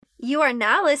You are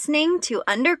now listening to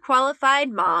Underqualified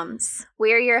Moms.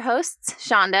 We're your hosts,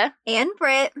 Shonda and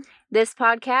Britt. This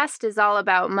podcast is all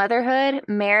about motherhood,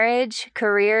 marriage,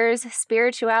 careers,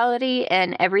 spirituality,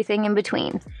 and everything in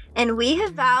between. And we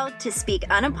have vowed to speak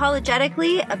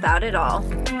unapologetically about it all.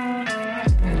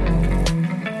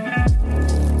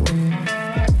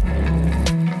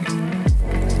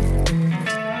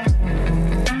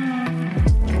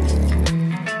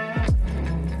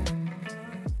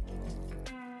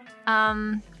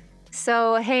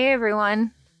 So hey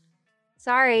everyone.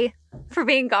 Sorry for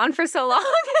being gone for so long.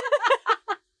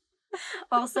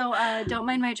 Also, don't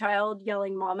mind my child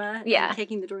yelling mama and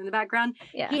kicking the door in the background.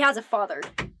 Yeah. He has a father.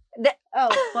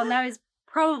 Well, now he's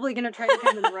probably going to try to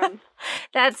come in the room.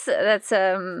 That's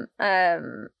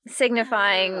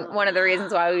signifying one of the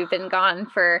reasons why we've been gone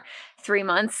for 3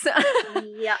 months.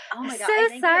 Yeah. Oh my God.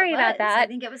 So sorry about that. I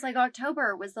think it was like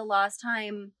October was the last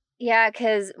time. Yeah,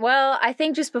 because, I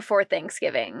think just before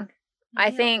Thanksgiving.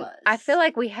 I feel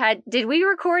like did we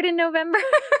record in November?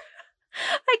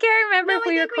 I can't remember if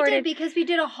we recorded. We did because we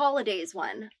did a holidays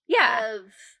one. Yeah. Of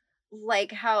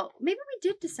like how, maybe we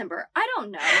did December. I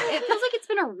don't know. It feels like it's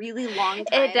been a really long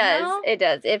time. It does. Now. It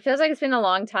does. It feels like it's been a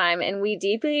long time and we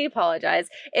deeply apologize.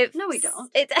 No, we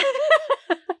don't.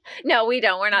 No, we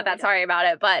don't. We're not that sorry about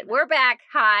it, but we're back.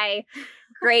 Hi.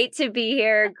 Great to be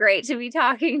here. Great to be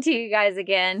talking to you guys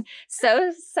again.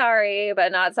 So sorry,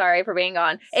 but not sorry for being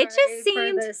gone. Sorry, it just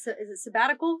seemed. Is it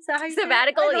sabbatical? Is that how you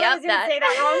sabbatical? Say it? Yep. I was say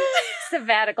that wrong.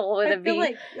 Sabbatical with a V.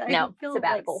 I feel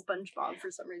sabbatical. Like SpongeBob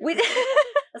for some reason.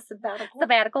 A sabbatical.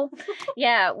 Sabbatical.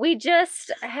 Yeah, we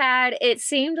just had. It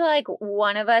seemed like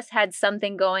one of us had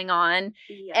something going on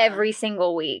every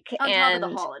single week,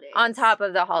 on top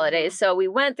of the holidays. So we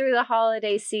went through the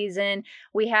holiday season.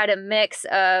 We had a mix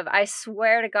of. I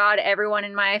swear to God, everyone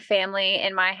in my family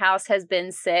in my house has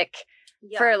been sick.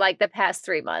 For like the past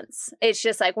 3 months. It's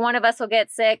just like one of us will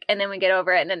get sick and then we get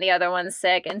over it and then the other one's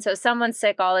sick. And so someone's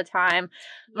sick all the time.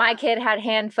 Yeah. My kid had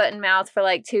hand, foot, and mouth for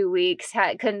like 2 weeks.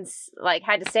 Had to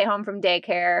stay home from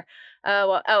daycare.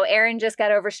 Aaron just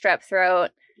got over strep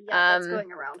throat. Yeah, that's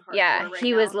going around hard. Yeah,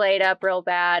 he was laid up real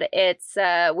bad. It's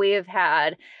we've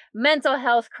had mental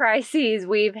health crises.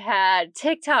 We've had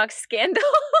TikTok scandals.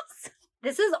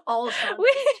 This is all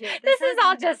This is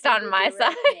all just on my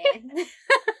side.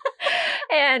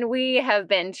 And we have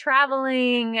been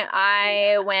traveling.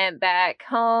 I went back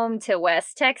home to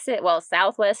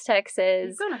Southwest Texas.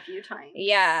 You've gone a few times.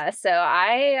 Yeah, so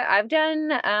I've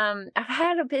done I've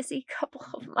had a busy couple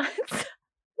of months.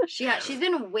 She's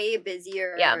been way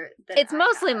busier. Yeah, it's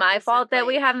mostly my fault that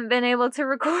we haven't been able to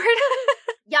record.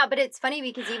 Yeah, but it's funny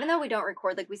because even though we don't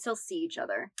record, like we still see each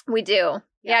other. We do.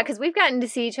 Yeah, because we've gotten to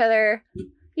see each other.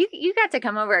 You got to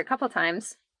come over a couple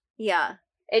times. Yeah.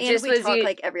 We talk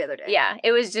like every other day. Yeah,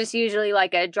 it was just usually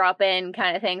like a drop-in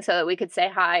kind of thing so that we could say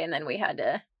hi and then we had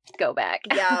to go back.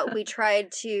 Yeah, we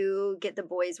tried to get the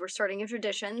boys. We're starting a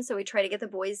tradition, so we try to get the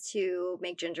boys to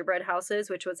make gingerbread houses,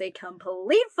 which was a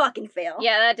complete fucking fail.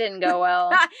 Yeah, that didn't go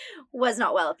well. Was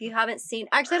not well. If you haven't seen,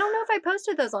 actually, I don't know if I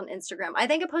posted those on Instagram. I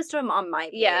think I posted them on my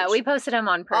page. Yeah, we posted them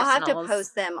on personals. I'll have to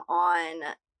post them on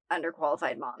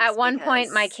Underqualified Moms. At one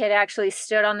point, my kid actually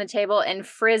stood on the table and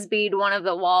frisbeed one of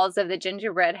the walls of the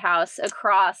gingerbread house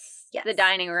across the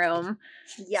dining room.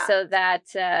 Yeah. So that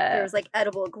there was like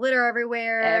edible glitter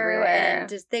everywhere.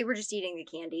 And they were just eating the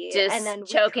candy. And then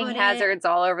choking hazards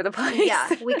all over the place. Yeah.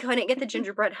 We couldn't get the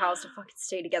gingerbread house to fucking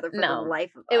stay together for the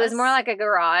life of us. It was more like a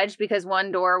garage because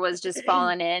one door was just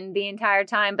falling in the entire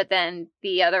time, but then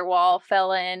the other wall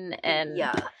fell in and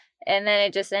and then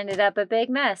it just ended up a big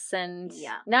mess, and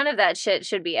none of that shit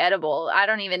should be edible. I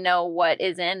don't even know what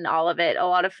is in all of it. A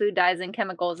lot of food dyes and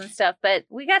chemicals and stuff, but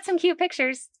we got some cute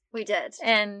pictures. We did.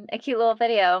 And a cute little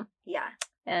video. Yeah.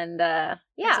 And,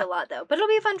 It's a lot, though. But it'll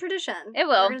be a fun tradition. It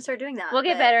will. We're going to start doing that. We'll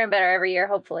get better and better every year,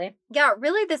 hopefully. Yeah,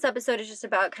 really, this episode is just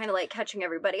about kind of like catching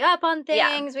everybody up on things.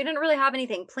 Yeah. We didn't really have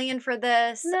anything planned for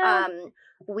this. No.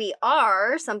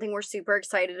 Something we're super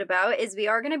excited about is we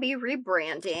are going to be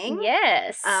rebranding.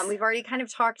 Yes. We've already kind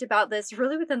of talked about this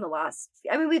really within the last,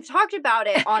 we've talked about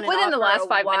it on and within the last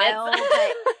 5 minutes.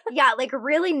 But yeah, like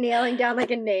really nailing down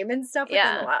like a name and stuff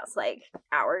within the last like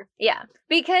hour. Yeah.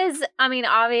 Because,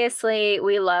 obviously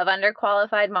we love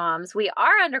underqualified moms. We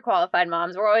are underqualified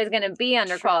moms. We're always going to be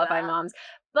underqualified moms.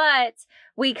 But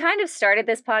we kind of started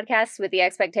this podcast with the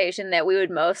expectation that we would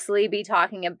mostly be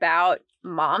talking about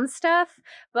mom stuff,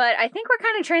 but I think we're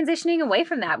kind of transitioning away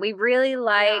from that. We really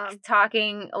like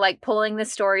talking, like pulling the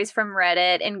stories from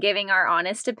Reddit and giving our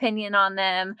honest opinion on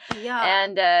them. Yeah.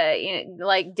 And,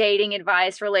 like dating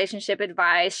advice, relationship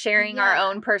advice, sharing our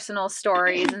own personal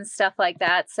stories and stuff like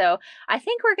that. So I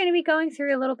think we're going to be going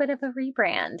through a little bit of a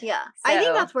rebrand. Yeah. So, I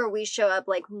think that's where we show up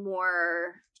like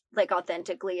more like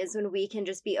authentically, is when we can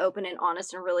just be open and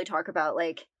honest and really talk about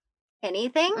like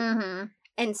anything. Mm-hmm.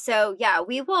 And so, yeah,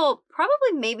 we will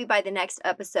probably maybe by the next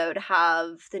episode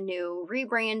have the new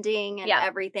rebranding and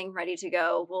everything ready to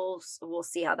go. We'll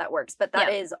see how that works, but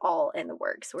that is all in the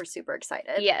works. We're super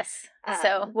excited. Yes.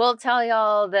 So we'll tell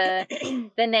y'all the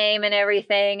name and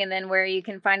everything, and then where you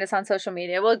can find us on social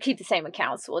media. We'll keep the same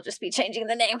accounts. We'll just be changing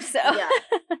the name. So yeah.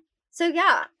 So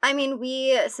yeah, I mean,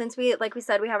 since we, like we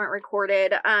said, we haven't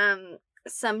recorded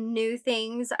some new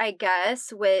things, I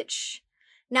guess, which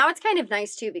now it's kind of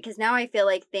nice too, because now I feel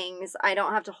like I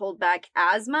don't have to hold back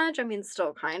as much. I mean,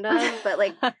 still kind of, but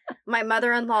like my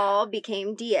mother-in-law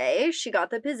became DA. She got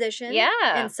the position. Yeah.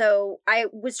 And so I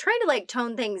was trying to like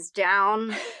tone things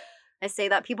down. I say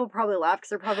that, people probably laugh because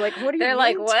they're probably like, what do you mean? They're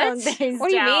like, what? What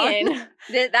do you mean?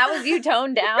 That was you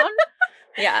toned down?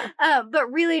 Yeah. But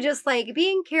really just like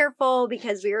being careful,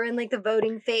 because we were in like the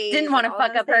voting phase. Didn't want to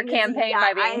fuck up her campaign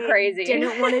by being crazy.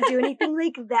 Didn't want to do anything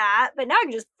like that. But now I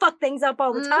can just fuck things up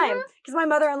all the time because my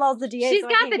mother-in-law's the DA. She's so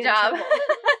got the job.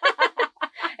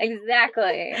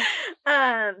 Exactly.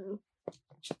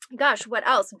 Gosh, what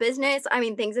else? Business. I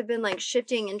mean, things have been like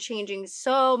shifting and changing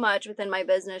so much within my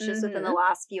business just within the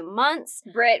last few months.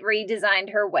 Britt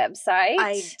redesigned her website.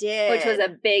 I did. Which was a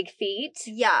big feat.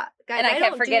 Yeah. Guys, and I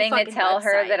kept forgetting to tell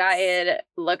her that I had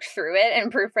looked through it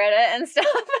and proofread it and stuff.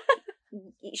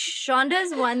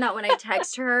 Shonda's one that when I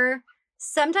text her,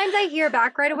 sometimes I hear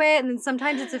back right away, and then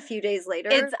sometimes it's a few days later.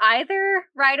 It's either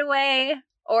right away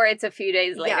or it's a few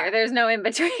days later. Yeah. There's no in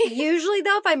between. Usually,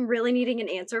 though, if I'm really needing an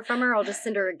answer from her, I'll just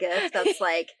send her a gift that's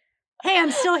like, hey,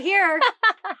 I'm still here.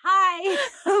 Hi.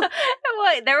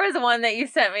 Wait, there was one that you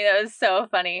sent me that was so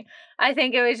funny. I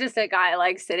think it was just a guy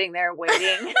like sitting there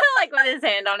waiting, like with his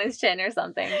hand on his chin or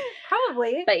something.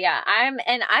 Probably. But yeah,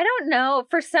 and I don't know,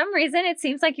 for some reason it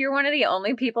seems like you're one of the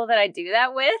only people that I do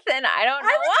that with, and I don't know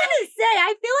why. I was gonna say,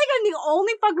 I feel like I'm the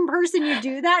only fucking person you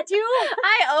do that to.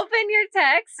 I open your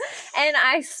text and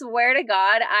I swear to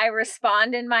God, I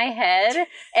respond in my head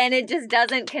and it just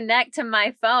doesn't connect to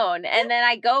my phone. And then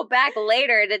I go back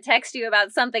later to text you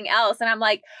about something else and I'm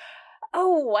like,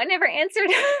 oh, I never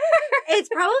answered her. It's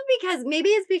probably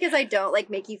because I don't like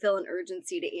make you feel an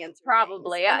urgency to answer.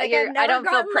 Probably. Yeah. Like, I don't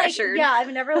feel pressured. Like, I've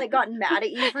never like gotten mad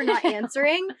at you for not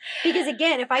answering. Because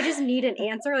again, if I just need an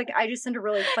answer, like I just send a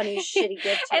really funny, shitty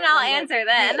gift to and I'll answer like,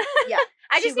 then. Hey, yeah.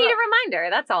 I just need a reminder.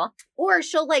 That's all. Or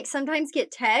she'll like sometimes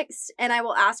get text and I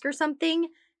will ask her something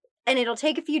and it'll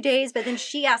take a few days, but then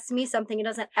she asks me something and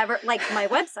doesn't ever like my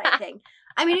website thing.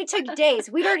 I mean, it took days.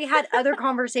 We'd already had other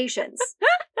conversations.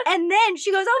 And then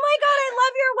she goes, oh my God, I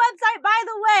love your website, by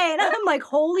the way. And I'm like,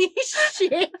 holy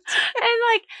shit. And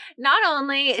like, not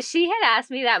only, she had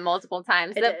asked me that multiple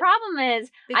times. The problem is,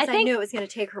 because I knew it was going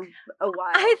to take her a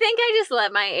while. I think I just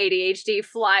let my ADHD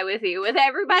fly with you. With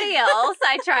everybody else,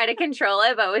 I try to control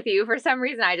it. But with you, for some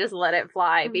reason, I just let it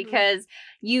fly because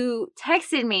you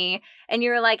texted me and you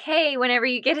were like, hey, whenever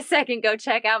you get a second, go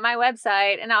check out my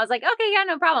website. And I was like, okay, yeah,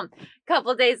 no problem. A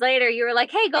couple days later, you were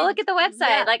like, hey, go look at the website.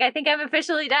 Yeah. Like, I think I'm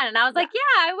officially done. And I was like,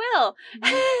 yeah, I will.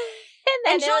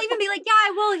 and she'll even be like, yeah,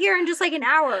 I will here in just like an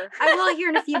hour. I will here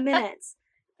in a few minutes.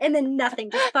 And then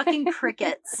nothing, just fucking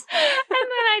crickets. And then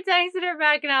I texted her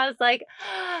back and I was like,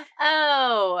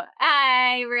 oh,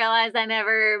 I realized I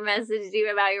never messaged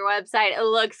you about your website. It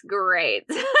looks great.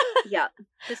 Yeah.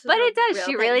 But it does.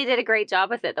 She really did a great job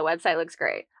with it. The website looks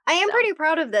great. I am pretty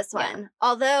proud of this one. Yeah.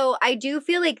 Although I do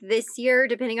feel like this year,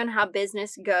 depending on how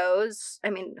business goes, I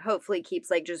mean, hopefully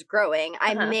keeps like just growing.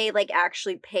 I may like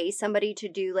actually pay somebody to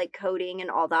do like coding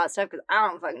and all that stuff because I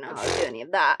don't fucking know how to do any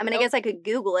of that. I mean, I guess I could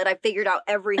Google it. I figured out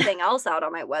everything else out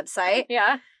on my website.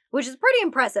 Yeah. Which is pretty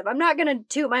impressive. I'm not going to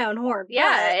toot my own horn.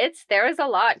 Yeah, there was a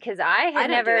lot because I had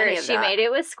never, she made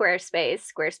it with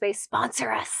Squarespace. Squarespace,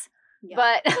 sponsor us. Yeah.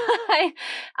 But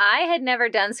I had never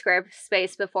done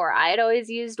Squarespace before. I had always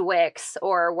used Wix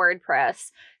or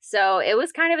WordPress. So it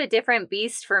was kind of a different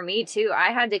beast for me too.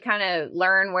 I had to kind of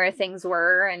learn where things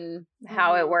were and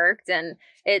how it worked. And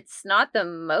it's not the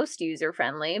most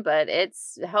user-friendly, but it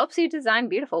helps you design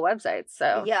beautiful websites.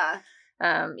 So yeah,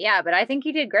 but I think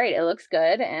you did great. It looks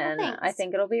good. And I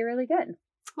think it'll be really good.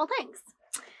 Well, thanks.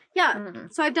 Yeah. Mm-hmm.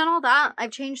 So I've done all that.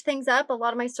 I've changed things up. A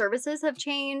lot of my services have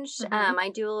changed.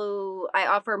 Mm-hmm. I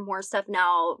offer more stuff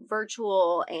now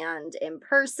virtual and in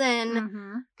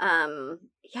person. Mm-hmm.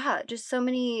 Yeah, just so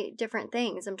many different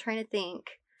things. I'm trying to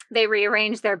think. They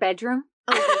rearranged their bedroom?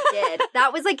 Oh, they did.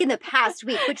 That was like in the past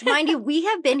week, which mind you, we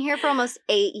have been here for almost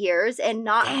 8 years and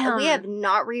we have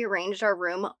not rearranged our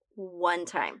room one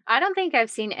time. I don't think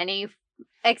I've seen any,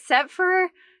 except for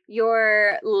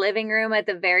your living room at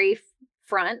the very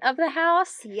front of the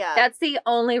house. Yeah. That's the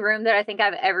only room that I think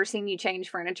I've ever seen you change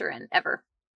furniture in, ever.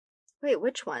 Wait,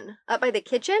 which one? Up by the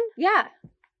kitchen? Yeah.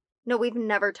 No, we've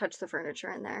never touched the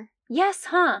furniture in there. Yes,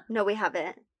 huh? No, we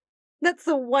haven't. That's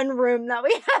the one room that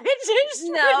we haven't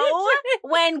changed. No,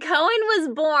 when Cohen was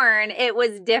born, it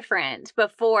was different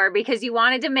before because you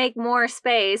wanted to make more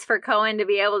space for Cohen to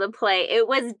be able to play. It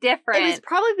was different. It was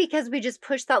probably because we just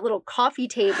pushed that little coffee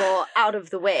table out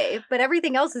of the way, but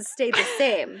everything else has stayed the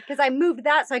same because I moved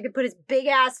that so I could put his big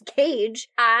ass cage.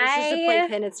 It's just a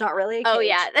playpen. It's not really a cage. Oh,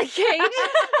 yeah, the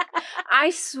cage. I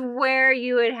swear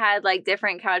you had like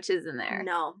different couches in there.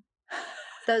 No.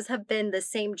 Those have been the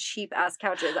same cheap ass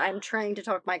couches. I'm trying to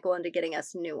talk Michael into getting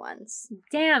us new ones.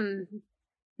 Damn.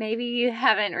 Maybe you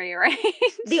haven't rearranged.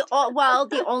 The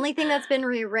only thing that's been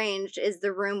rearranged is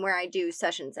the room where I do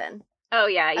sessions in. Oh,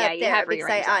 yeah, you have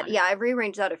rearranged that one. Yeah, I've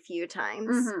rearranged that a few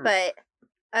times. But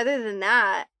other than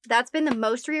that, that's been the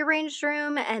most rearranged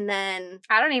room. And then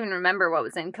I don't even remember what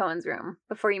was in Cohen's room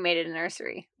before you made it a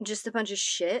nursery. Just a bunch of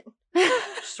shit.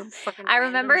 Just some fucking I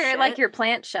remember shit. like your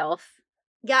plant shelf.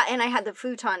 Yeah, and I had the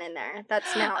futon in there.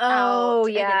 That's now out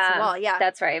against the wall. Yeah,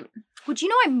 that's right. Would you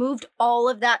know I moved all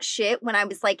of that shit when I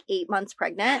was like 8 months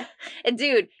pregnant?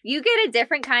 Dude, you get a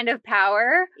different kind of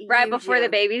power right before the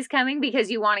baby's coming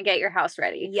because you want to get your house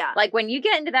ready. Yeah. Like when you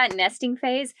get into that nesting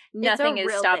phase, nothing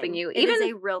is stopping you. It is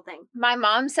a real thing. My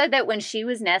mom said that when she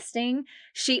was nesting,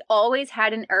 she always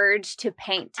had an urge to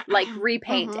paint, like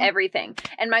repaint everything.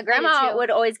 And my grandma would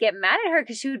always get mad at her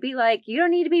because she would be like, you don't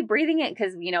need to be breathing it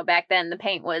because, you know, back then the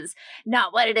paint was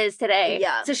not what it is today.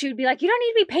 Yeah. So she would be like, you don't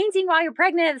need to be painting while you're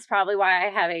pregnant. That's probably why I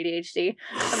have ADHD.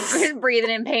 I'm just breathing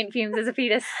in paint fumes as a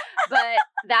fetus. But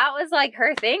that was like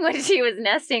her thing when she was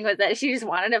nesting, was that she just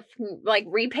wanted to like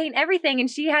repaint everything, and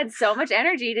she had so much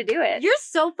energy to do it. You're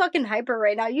so fucking hyper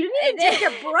right now. You didn't even take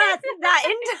a breath that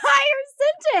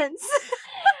entire sentence.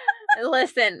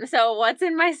 Listen, so what's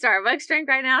in my Starbucks drink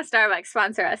right now? Starbucks,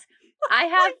 sponsor us. I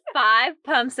have 5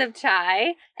 pumps of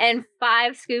chai and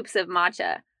 5 scoops of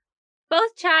matcha.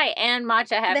 Both chai and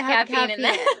matcha have caffeine in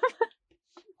them.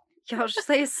 Y'all just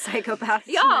like a psychopath.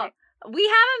 Y'all, we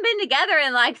haven't been together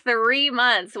in like 3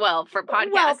 months. Well, for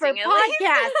podcasting.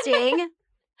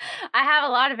 I have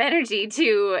a lot of energy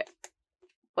to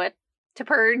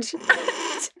purge.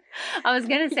 I was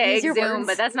going to say exhume,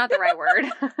 but that's not the right word.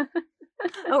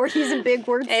 Oh, we're using big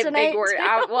words tonight? Big word.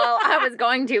 I was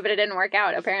going to, but it didn't work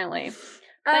out, apparently.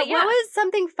 What was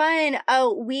something fun?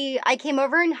 Oh, I came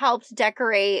over and helped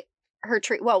decorate her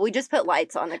tree. Well, we just put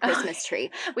lights on the Christmas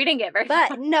tree. We didn't get very far.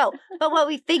 But what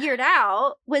we figured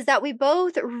out was that we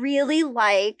both really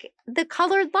like the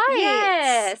colored lights.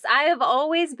 Yes, I have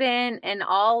always been an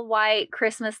all-white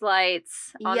Christmas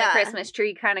lights on the Christmas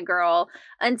tree kind of girl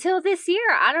until this year.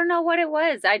 I don't know what it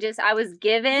was. I was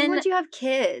given... Once you have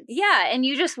kids. Yeah, and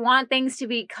you just want things to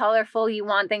be colorful. You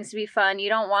want things to be fun. You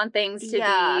don't want things to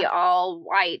be all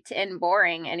white and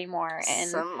boring anymore. And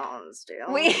some moms do.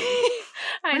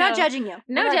 We're not judging you.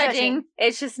 No judging.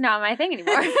 It's just not my thing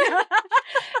anymore.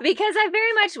 Because I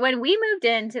very much, when we moved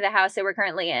into the house that we're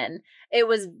currently in, it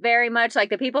was very much like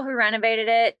the people who renovated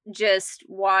it just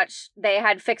they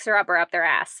had Fixer Upper up their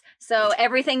ass. So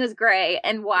everything was gray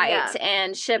and white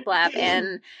and shiplap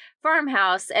and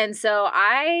farmhouse. And so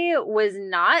I was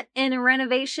not in a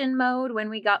renovation mode when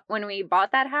we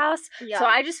bought that house. Yeah. So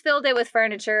I just filled it with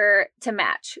furniture to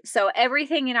match. So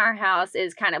everything in our house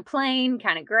is kind of plain,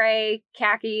 kind of gray,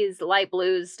 khakis, light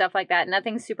blues, stuff like that.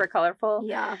 Nothing super colorful.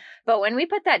 Yeah. But when we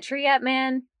put that tree up,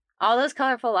 man, all those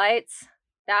colorful lights,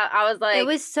 I was like, it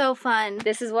was so fun.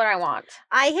 This is what I want.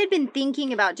 I had been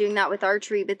thinking about doing that with our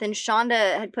tree, but then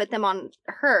Shonda had put them on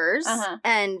hers,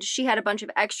 and she had a bunch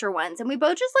of extra ones, and we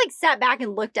both just like sat back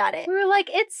and looked at it. We were like,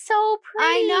 it's so pretty.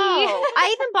 I know.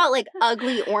 I even bought like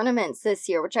ugly ornaments this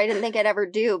year, which I didn't think I'd ever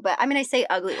do. But I mean, I say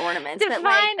ugly ornaments.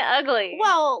 Define but ugly.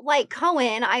 Well, like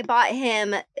Cohen, I bought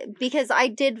him because I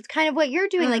did kind of what you're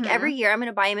doing. Like every year, I'm going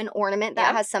to buy him an ornament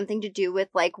that has something to do with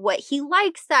like what he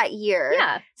likes that year.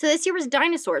 Yeah. So this year was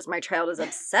dinosaurs. dinosaurs. My child is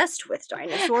obsessed with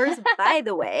dinosaurs, by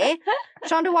the way.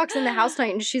 Shonda walks in the house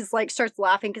tonight and she's like, starts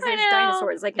laughing because there's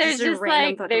dinosaurs. Like, there's just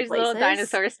random fucking there's places. Little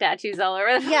dinosaur statues all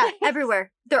over the Yeah, place.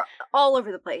 everywhere. They're all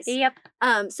over the place. Yep.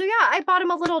 So yeah, I bought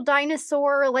him a little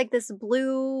dinosaur, like this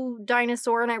blue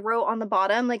dinosaur, and I wrote on the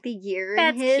bottom like the year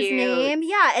That's and his cute. name.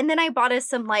 Yeah, and then I bought us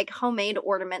some like homemade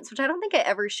ornaments, which I don't think I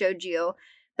ever showed you.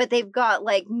 But they've got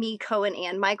like me, Cohen,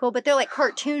 and Michael, but they're like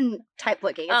cartoon type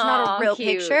looking. It's not a real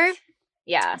picture.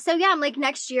 Yeah. So yeah, I'm like,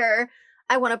 next year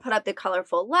I want to put up the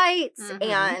colorful lights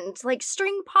and like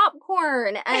string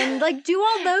popcorn and like do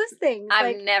all those things.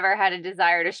 I've never had a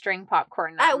desire to string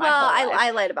popcorn.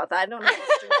 I lied about that. I don't know how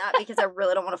to string that because I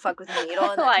really don't want to fuck with a needle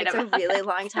and that takes a really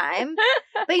long time.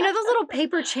 But you know those little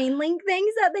paper chain link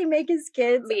things that they make as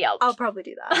kids? Yep. I'll probably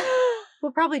do that.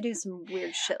 We'll probably do some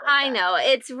weird shit like that. I know.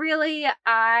 It's really,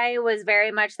 I was very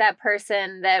much that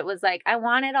person that was like, I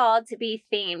want it all to be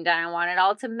themed and I want it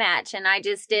all to match. And I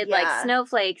just did like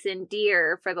snowflakes and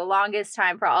deer for the longest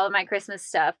time for all of my Christmas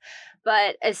stuff.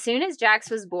 But as soon as Jax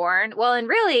was born, well, and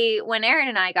really when Aaron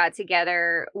and I got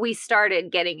together, we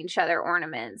started getting each other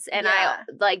ornaments. And I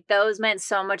like those meant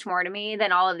so much more to me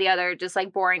than all of the other just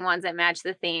like boring ones that match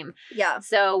the theme. Yeah.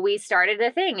 So we started a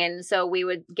thing. And so we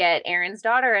would get Aaron's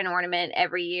daughter an ornament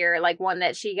every year, like one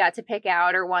that she got to pick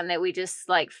out or one that we just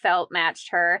like felt matched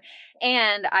her.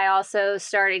 And I also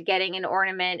started getting an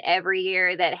ornament every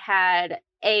year that had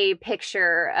a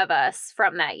picture of us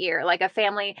from that year, like a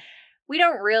family. We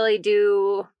don't really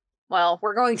do, well,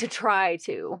 we're going to try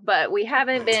to, but we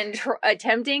haven't been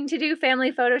attempting to do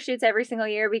family photo shoots every single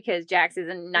year because Jax is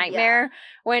a nightmare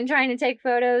when trying to take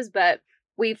photos. But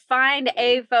we find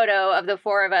a photo of the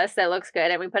four of us that looks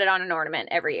good and we put it on an ornament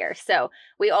every year. So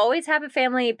we always have a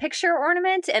family picture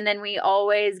ornament and then we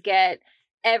always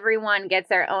everyone gets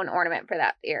their own ornament for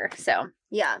that year. So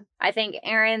yeah, I think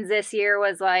Aaron's this year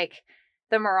was like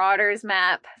the Marauders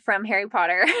map from Harry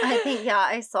Potter. I think,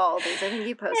 I saw these. I think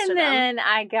you posted them. And then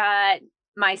I got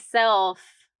myself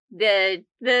the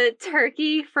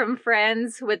turkey from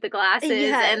Friends with the glasses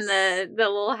and the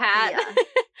little hat. Yeah.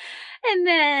 And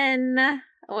then,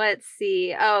 let's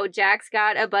see. Oh, Jax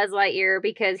got a Buzz Lightyear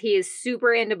because he is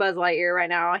super into Buzz Lightyear right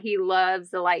now. He loves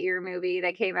the Lightyear movie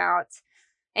that came out.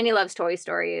 And he loves Toy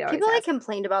Story. People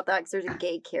complained about that because there's a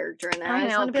gay character in there. I know. I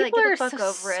just want to be like, get the fuck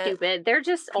over it. Stupid. They're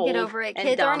just old. Get over it.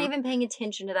 Kids aren't even paying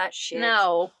attention to that shit.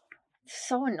 No.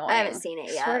 So annoying. I haven't seen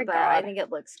it yet, but I think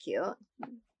it looks cute.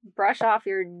 Brush off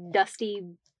your dusty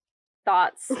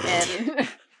thoughts and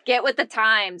get with the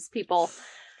times, people.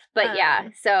 But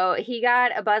so he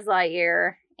got a Buzz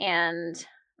Lightyear, and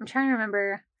I'm trying to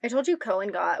remember. I told you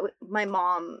Cohen my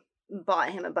mom bought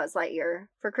him a Buzz Lightyear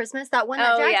for Christmas. That one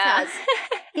that Jax has.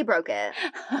 He broke it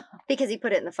because he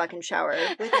put it in the fucking shower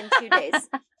within 2 days.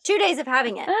 2 days of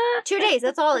having it. 2 days.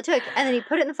 That's all it took. And then he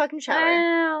put it in the fucking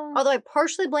shower. Although I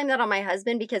partially blame that on my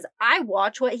husband because I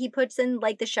watch what he puts in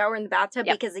like the shower and the bathtub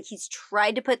because he's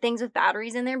tried to put things with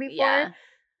batteries in there before. Yeah.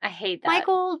 I hate that.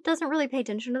 Michael doesn't really pay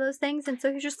attention to those things. And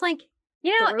so he's just like,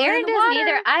 Aaron doesn't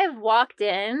either. I've walked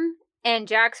in and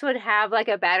Jax would have like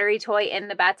a battery toy in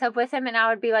the bathtub with him. And I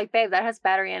would be like, babe, that has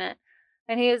battery in it.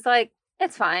 And he was like,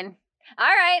 it's fine. All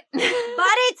right. But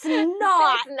it's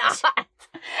not. It's not.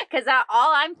 Because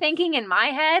all I'm thinking in my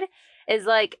head is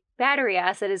like battery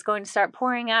acid is going to start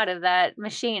pouring out of that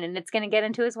machine and it's going to get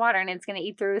into his water and it's going to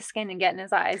eat through his skin and get in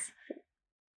his eyes.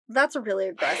 That's really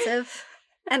aggressive.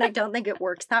 And I don't think it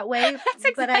works that way.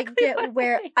 But I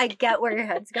get where your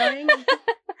head's going.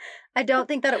 I don't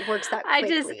think that it works that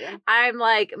quickly. I'm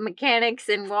like mechanics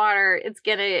in water.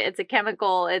 It's a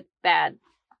chemical. It's bad.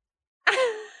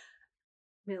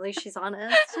 Really, she's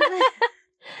honest.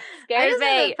 Scares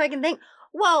me. Fucking thing.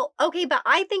 Well, okay, but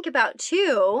I think about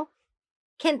too.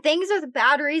 Can things with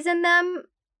batteries in them?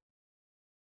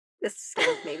 This is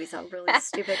gonna maybe sound really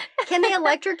stupid. Can they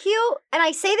electrocute? And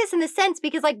I say this in the sense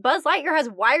because like Buzz Lightyear has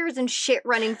wires and shit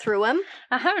running through him.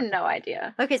 I have no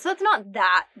idea. Okay, so that's not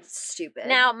that stupid.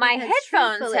 Now my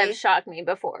headphones have shocked me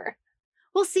before.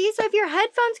 Well, see, so if your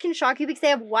headphones can shock you because they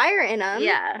have wire in them.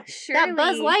 Yeah, sure. That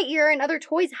Buzz Lightyear and other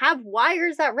toys have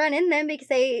wires that run in them because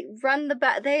they run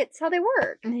it's how they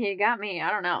work. You got me.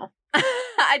 I don't know.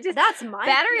 That's my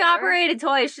battery operated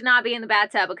toys should not be in the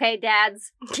bathtub, okay,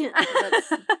 dads?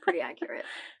 That's pretty accurate.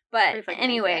 But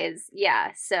anyways,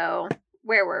 so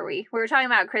where were we? We were talking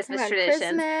about Christmas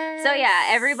traditions. So yeah,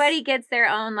 everybody gets their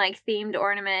own like themed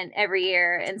ornament every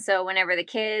year. And so whenever the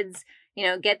kids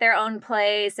get their own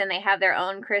place and they have their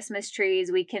own Christmas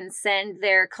trees, we can send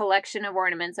their collection of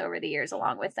ornaments over the years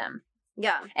along with them.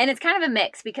 Yeah. And it's kind of a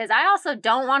mix because I also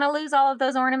don't want to lose all of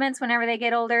those ornaments whenever they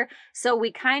get older. So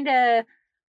we kind of,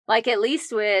 like at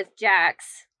least with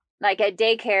Jax, like at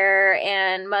daycare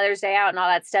and Mother's Day out and all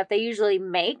that stuff, they usually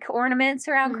make ornaments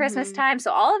around Christmas time.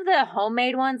 So all of the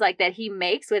homemade ones like that he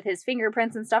makes with his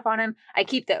fingerprints and stuff on him, I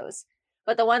keep those.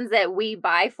 But the ones that we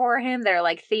buy for him that are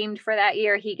like themed for that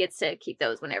year, he gets to keep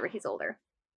those whenever he's older.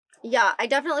 Yeah, I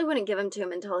definitely wouldn't give them to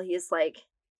him until he's like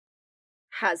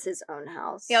has his own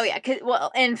house. Oh yeah,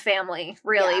 and family,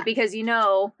 really, because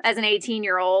as an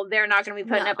 18-year-old, they're not going to be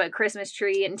putting up a Christmas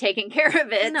tree and taking care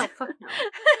of it. No, fuck no.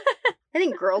 I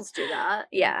think girls do that.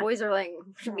 Yeah. Boys are like,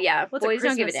 what's boys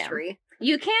don't give a damn. Tree?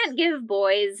 You can't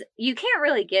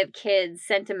really give kids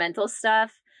sentimental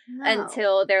stuff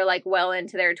until they're like well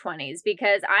into their 20s.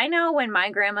 Because I know when my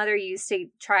grandmother used to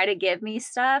try to give me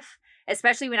stuff,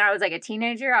 especially when I was like a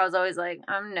teenager, I was always like,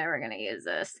 I'm never going to use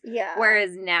this. Yeah.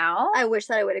 Whereas now, I wish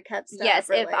that I would have kept stuff. Yes,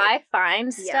 if I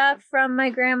find stuff from my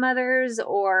grandmother's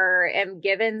or am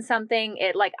given something,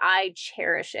 I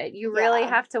cherish it. You really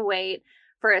have to wait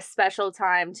for a special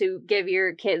time to give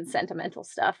your kids sentimental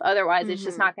stuff. Otherwise, it's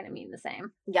just not going to mean the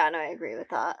same. Yeah, no, I agree with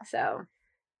that. So,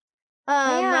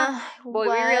 boy, we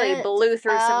really blew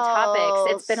through some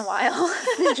topics. It's been a while.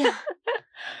 Yeah.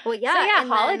 Well, yeah. So, yeah,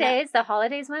 holidays. The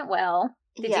holidays went well.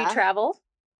 Did you travel?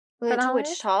 We went to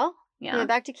Wichita. Yeah. We went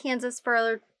back to Kansas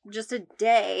for just a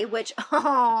day, which,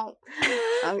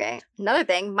 okay. Another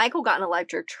thing, Michael got an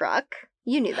electric truck.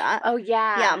 You knew that. Oh,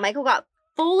 yeah. Yeah, Michael got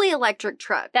fully electric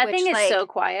truck. That thing is so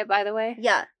quiet, by the way.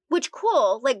 Yeah. Which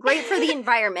cool. Great for the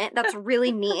environment. That's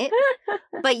really neat.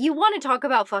 But you want to talk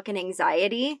about fucking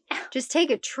anxiety? Just take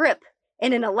a trip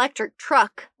in an electric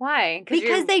truck. Why?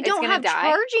 Because they don't have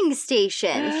charging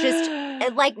stations.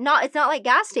 It's not like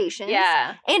gas stations.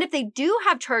 Yeah. And if they do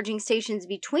have charging stations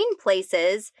between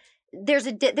places, there's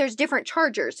different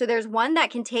chargers. So there's one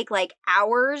that can take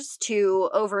hours to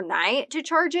overnight to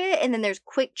charge it, and then there's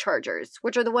quick chargers,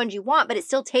 which are the ones you want, but it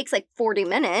still takes 40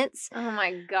 minutes. Oh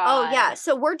my god. Oh yeah.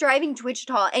 So we're driving to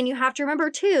Wichita, and you have to remember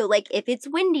too, if it's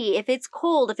windy, if it's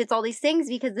cold, if it's all these things,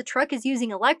 because the truck is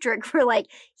using electric for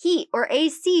heat or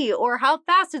AC or how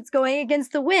fast it's going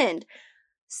against the wind.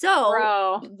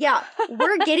 So yeah,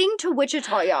 we're getting to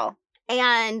Wichita, y'all,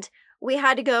 and we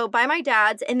had to go by my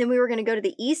dad's, and then we were going to go to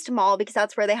the East Mall because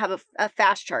that's where they have a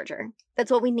fast charger. That's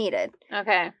what we needed.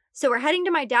 Okay. So we're heading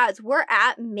to my dad's. We're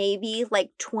at maybe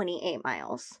 28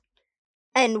 miles.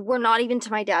 And we're not even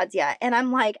to my dad's yet. And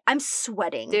I'm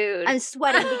sweating. Dude. I'm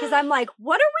sweating because I'm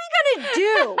what are we going to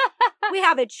do? We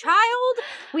have a child.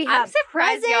 We have I'm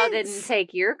surprised presents. y'all didn't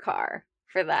take your car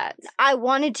for that. I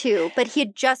wanted to, but he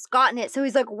had just gotten it. So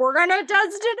he's we're going to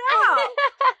test it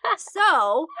out.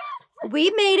 So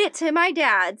we made it to my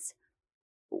dad's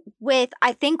with,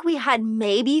 I think we had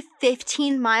maybe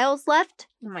 15 miles left.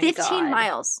 Oh my 15 God.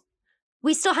 miles.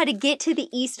 We still had to get to the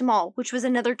East Mall, which was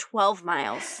another 12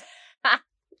 miles.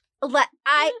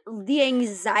 The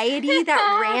anxiety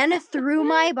that ran through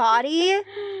my body,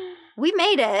 we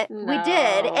made it. No. We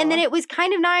did. And then it was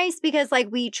kind of nice because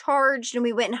we charged and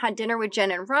we went and had dinner with Jen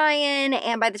and Ryan.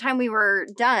 And by the time we were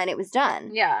done, it was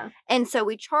done. Yeah. And so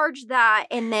we charged that,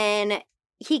 and then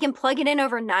he can plug it in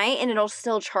overnight and it'll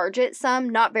still charge it some,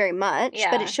 not very much,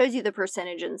 but it shows you the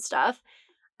percentage and stuff.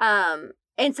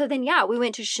 And so then, we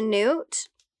went to Chanute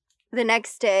the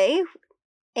next day,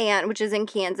 which is in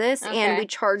Kansas, and we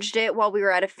charged it while we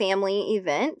were at a family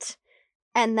event,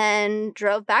 and then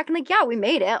drove back. And we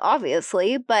made it,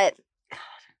 obviously, but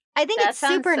I think it's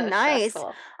super nice.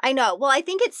 Stressful. I know. Well, I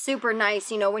think it's super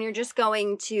nice, when you're just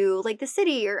going to the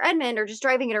city or Edmond or just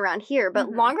driving it around here. But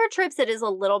longer trips, it is a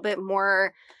little bit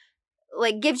more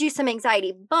gives you some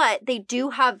anxiety. But they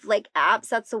do have apps.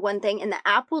 That's the one thing. And the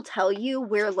app will tell you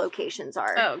where locations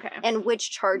are. Oh, okay. And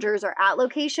which chargers are at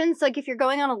locations. So, if you're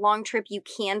going on a long trip, you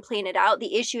can plan it out.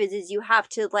 The issue is you have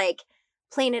to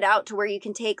plan it out to where you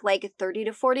can take 30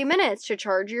 to 40 minutes to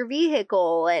charge your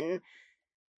vehicle. And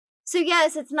so,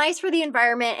 yes, it's nice for the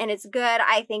environment and it's good.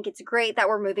 I think it's great that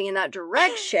we're moving in that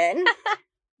direction.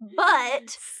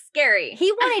 But scary.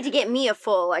 He wanted to get me a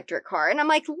full electric car. And I'm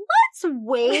let's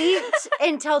wait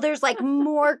until there's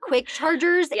more quick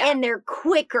chargers and they're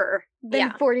quicker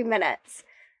than 40 minutes.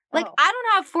 I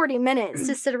don't have 40 minutes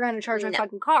to sit around and charge my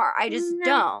fucking car. I just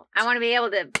don't. I want to be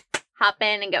able to hop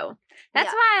in and go.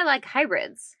 That's why I like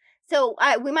hybrids. So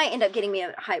we might end up getting me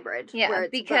a hybrid. Yeah,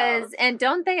 because, and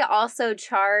don't they also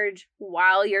charge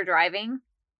while you're driving?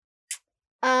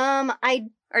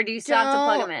 Or do you still have to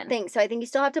plug them in? Think so. I think you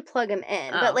still have to plug them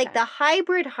in. But the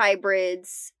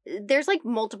hybrids, there's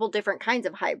multiple different kinds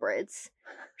of hybrids.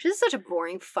 Which is such a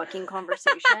boring fucking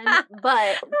conversation.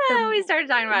 But we started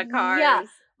talking about cars. Yeah.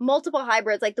 Multiple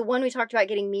hybrids. The one we talked about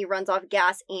getting me runs off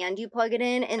gas and you plug it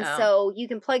in. And so you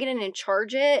can plug it in and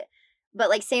charge it. But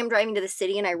like, say I'm driving to the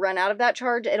city and I run out of that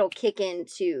charge, it'll kick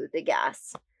into the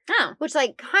gas. Oh. Which,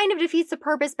 like, kind of defeats the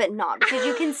purpose, but not. Because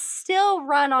you can still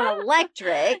run on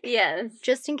electric. Yes.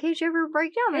 Just in case you ever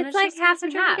break down. It's like half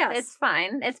and half. It's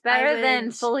fine. It's better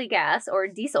than fully gas or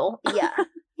diesel. Yeah.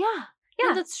 Yeah.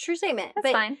 No, that's a true statement.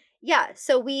 That's fine. Yeah,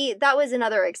 so that was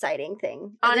another exciting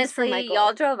thing. Honestly,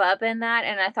 y'all drove up in that,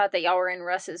 and I thought that y'all were in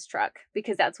Russ's truck,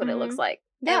 because that's what it looks like.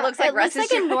 Yeah, it looks like Russ's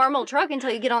truck. A normal truck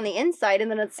until you get on the inside, and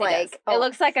then it's like... Oh, it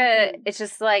looks like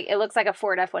it looks like a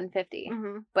Ford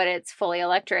F-150, but it's fully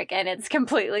electric, and it's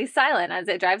completely silent as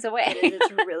it drives away.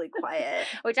 It's really quiet.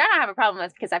 Which I don't have a problem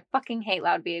with, because I fucking hate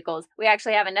loud vehicles. We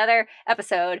actually have another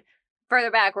episode further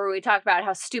back where we talked about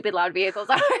how stupid loud vehicles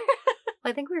are.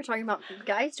 I think we were talking about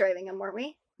guys driving them, weren't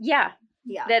we? Yeah.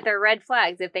 Yeah. That they're red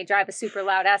flags if they drive a super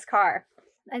loud ass car.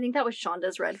 I think that was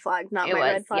Shonda's red flag, not my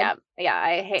red flag. Yeah.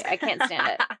 Yeah. I can't stand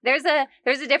it.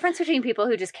 There's a difference between people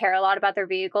who just care a lot about their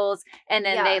vehicles and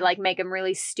then they like make them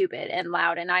really stupid and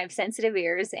loud, and I have sensitive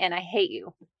ears and I hate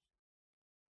you.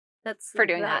 For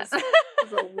doing that.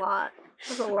 That's a lot.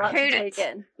 That's a lot to take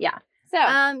in. Yeah.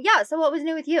 So what was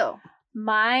new with you?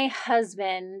 My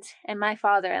husband and my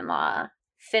father-in-law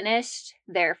finished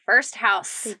their first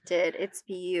house. They did. It's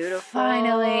beautiful.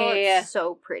 Finally. It's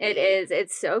so pretty. It is.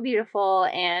 It's so beautiful.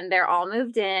 And they're all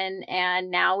moved in. And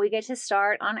now we get to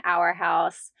start on our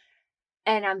house.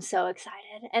 And I'm so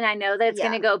excited. And I know that it's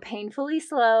going to go painfully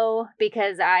slow,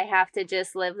 because I have to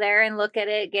just live there and look at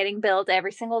it getting built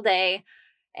every single day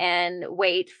and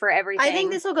wait for everything. I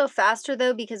think this will go faster,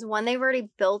 though, because one, they've already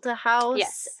built a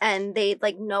house and they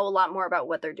like know a lot more about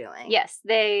what they're doing. Yes,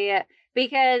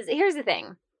 because here's the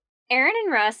thing. Aaron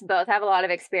and Russ both have a lot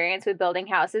of experience with building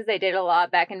houses. They did a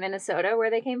lot back in Minnesota, where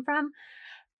they came from.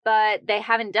 But they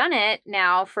haven't done it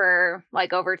now for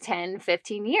like over 10,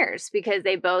 15 years, because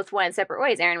they both went separate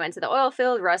ways. Aaron went to the oil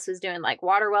field. Russ was doing like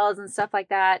water wells and stuff like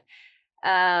that.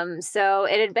 So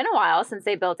it had been a while since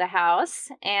they built a house.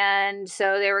 And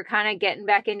so they were kind of getting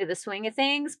back into the swing of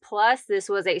things. Plus, this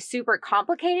was a super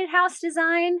complicated house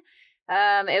design.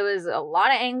 It was a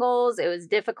lot of angles. It was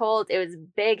difficult. It was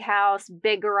big house,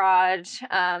 big garage.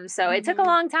 So it took a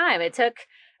long time. It took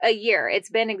a year. It's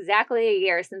been exactly a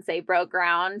year since they broke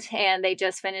ground, and they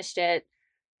just finished it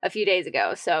a few days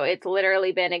ago. So it's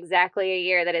literally been exactly a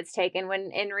year that it's taken,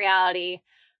 when in reality,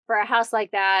 for a house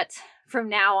like that, from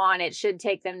now on, it should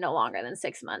take them no longer than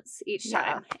 6 months each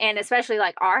time. And especially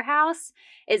like our house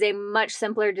is a much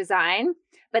simpler design,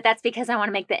 but that's because I want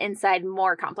to make the inside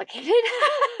more complicated.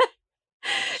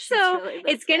 So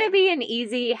it's going to be an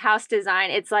easy house design.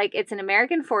 It's an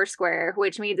American Foursquare,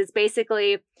 which means it's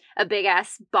basically a big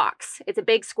ass box. It's a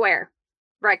big square.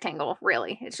 Rectangle,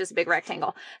 really. It's just a big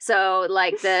rectangle. So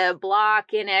like the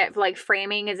block in it, like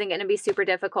framing isn't going to be super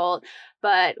difficult.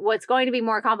 But what's going to be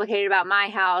more complicated about my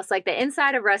house, like the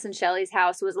inside of Russ and Shelly's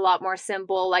house was a lot more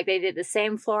simple. Like they did the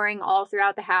same flooring all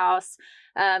throughout the house.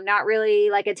 Not really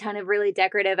like a ton of really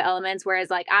decorative elements. Whereas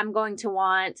like I'm going to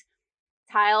want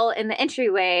tile in the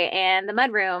entryway and the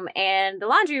mudroom and the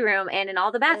laundry room and in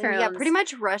all the bathrooms. Yeah, pretty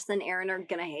much Russ and Aaron are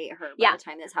gonna hate her by the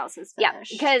time this house is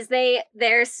finished. Yeah, because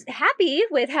they're happy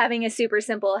with having a super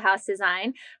simple house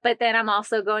design, but then I'm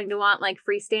also going to want like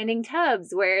freestanding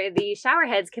tubs where the shower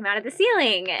heads come out of the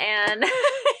ceiling, and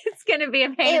it's gonna be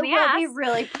a pain in the ass. It will be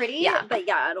really pretty, but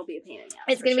it'll be a pain in the ass.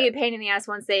 It's gonna be a pain in the ass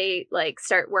once they like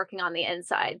start working on the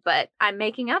inside, but I'm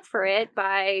making up for it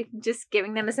by just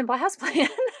giving them a simple house plan.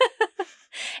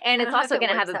 And it's also going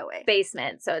to have a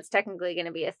basement, so it's technically going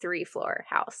to be a 3-floor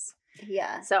house.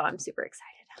 Yeah. So I'm super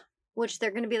excited. Which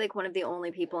they're going to be like one of the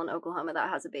only people in Oklahoma that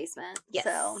has a basement. Yes.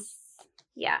 So.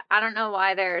 Yeah. I don't know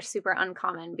why they're super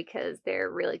uncommon, because they're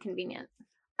really convenient.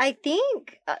 I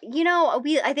think,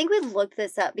 I think we looked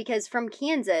this up, because from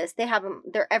Kansas, they have them,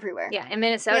 they're everywhere. Yeah, in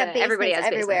Minnesota, everybody has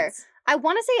everywhere. Basements. I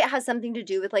want to say it has something to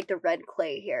do with, like, the red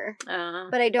clay here.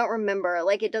 But I don't remember.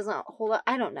 Like, it doesn't hold up.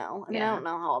 I don't know. I mean, I don't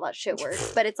know how all that shit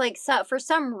works. But it's, like, for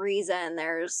some reason,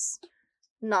 there's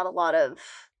not a lot of,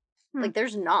 like,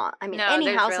 there's not. I mean,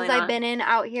 any houses really I've been in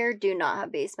out here do not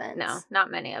have basements. No, not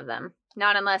many of them.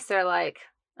 Not unless they're, like,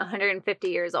 150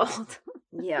 years old.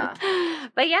 Yeah.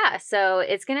 But yeah, so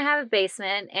it's going to have a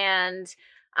basement, and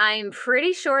I'm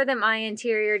pretty sure that my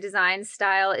interior design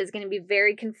style is going to be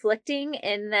very conflicting,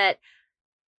 in that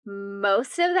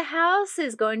most of the house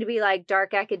is going to be like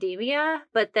dark academia,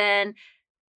 but then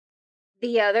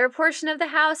the other portion of the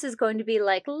house is going to be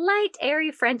like light,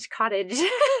 airy French cottage.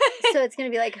 So it's going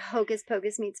to be like Hocus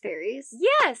Pocus meets fairies?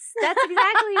 Yes, that's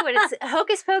exactly what it's.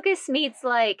 Hocus Pocus meets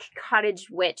like cottage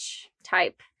witch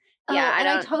type. Yeah,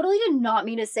 I totally did not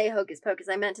mean to say Hocus Pocus.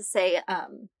 I meant to say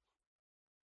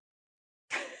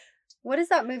What is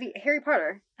that movie? Harry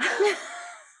Potter.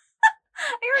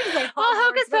 Well,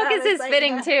 Hocus Pocus is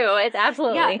fitting too. It's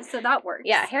absolutely. Yeah, so that works.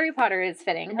 Yeah, Harry Potter is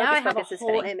fitting. And now Hocus I have Pocus a is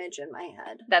whole fitting. image in my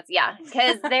head. That's, yeah,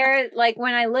 because they're like,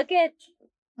 when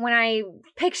I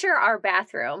picture our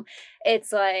bathroom,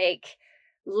 it's like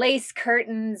lace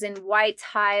curtains and white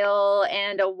tile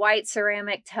and a white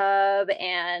ceramic tub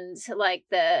and like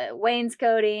the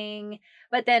wainscoting.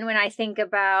 But then when I think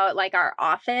about like our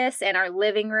office and our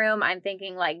living room, I'm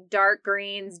thinking like dark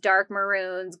greens, dark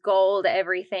maroons, gold,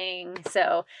 everything.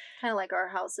 So kind of like our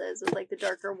houses with like the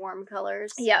darker warm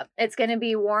colors. Yep. It's going to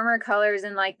be warmer colors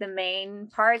in like the main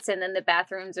parts, and then the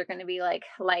bathrooms are going to be like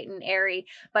light and airy.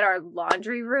 But our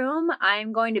laundry room,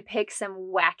 I'm going to pick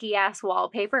some wacky ass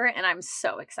wallpaper, and I'm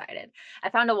so excited. I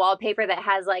found a wallpaper that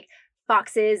has like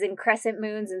foxes and crescent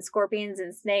moons and scorpions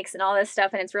and snakes and all this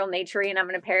stuff, and it's real naturey, and I'm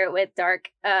going to pair it with dark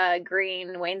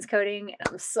green wainscoting, and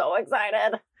I'm so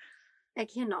excited. I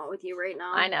cannot with you right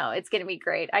now. I know. It's going to be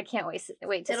great. I can't wait to start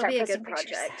posting pictures. It'll be a good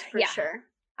project, for sure.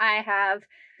 I have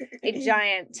a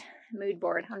giant mood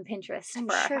board on Pinterest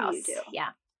for our house. You do. Yeah.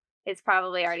 It's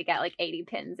probably already got like 80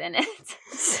 pins in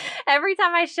it. Every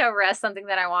time I show Russ something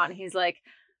that I want, he's like,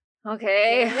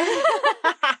 okay.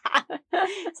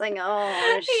 It's like,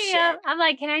 oh, shit. Yeah. I'm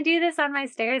like, can I do this on my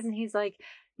stairs? And he's like,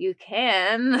 you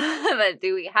can, but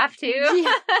do we have to?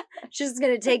 Yeah. It's just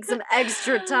going to take some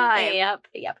extra time. Yep.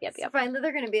 So finally,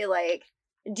 they're going to be like,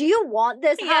 do you want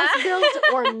this house built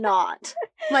or not?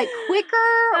 Like quicker,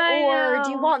 or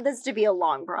do you want this to be a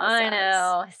long process? I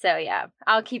know. So yeah,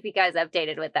 I'll keep you guys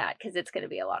updated with that because it's going to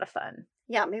be a lot of fun.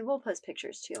 Yeah, maybe we'll post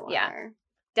pictures too.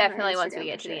 Definitely once we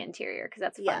get to the interior, because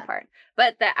that's the fun part.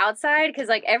 But the outside, because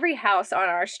like every house on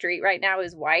our street right now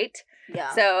is white.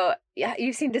 Yeah. So yeah,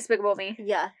 you've seen Despicable Me.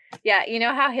 Yeah. Yeah, you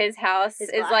know how his house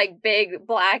is like big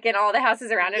black and all the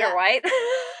houses around it are white?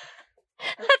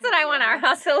 That's what I want our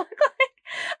house to look like.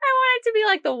 I want it to be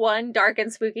like the one dark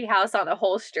and spooky house on the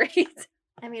whole street.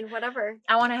 I mean, whatever.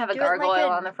 I want to have a gargoyle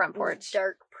on the front porch.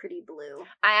 Dark, pretty blue.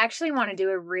 I actually want to do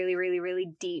a really, really,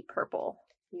 really deep purple.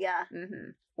 Yeah. Mm-hmm.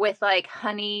 With like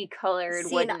honey colored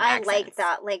wooden and I like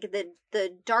that. Like the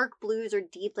dark blues or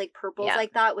deep like purples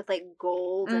like that with like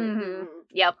gold and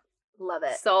Yep. Love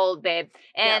it. Sold, babe.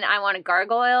 And I want a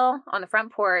gargoyle on the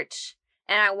front porch.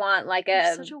 And I want like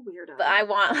You're such a weirdo. I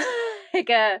want like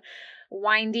a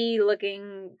windy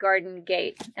looking garden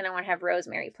gate, and I want to have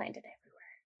rosemary planted everywhere.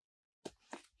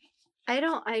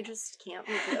 I just can't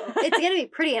with you. It's gonna be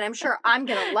pretty, and I'm sure I'm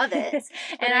gonna love it.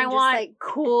 And I want like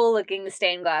cool looking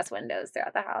stained glass windows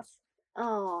throughout the house.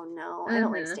 Oh no, I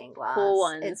don't like stained glass. Cool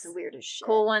ones. It's weird as shit.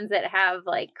 Cool ones that have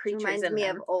like creatures in them. Reminds me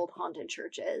of old haunted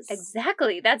churches.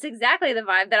 Exactly. That's exactly the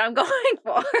vibe that I'm going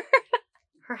for.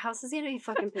 Her house is gonna be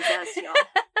fucking possessed, y'all.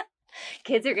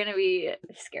 Kids are gonna be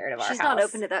scared of our house. She's not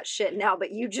open to that shit now,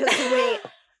 but you just wait.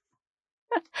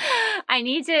 I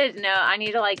need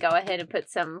to like go ahead and put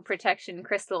some protection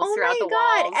crystals throughout the walls.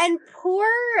 Oh my god! And poor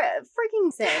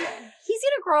freaking Sin. He's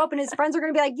gonna grow up and his friends are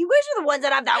gonna be like, "You guys are the ones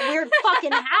that have that weird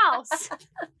fucking house."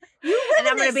 You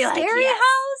live in this scary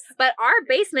house. But our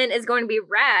basement is going to be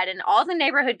rad, and all the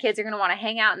neighborhood kids are gonna want to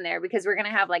hang out in there because we're gonna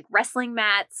have like wrestling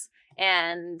mats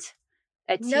and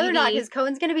a TV. No, they're not, because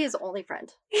Cohen's gonna be his only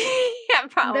friend. Yeah,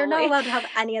 probably. They're not allowed to have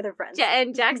any other friends.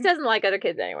 And Jax doesn't like other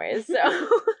kids anyways, so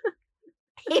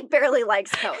he barely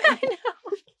likes Cohen. I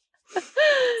know.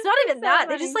 It's not even that.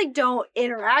 Funny. They just like don't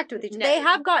interact with each other. No. They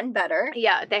have gotten better.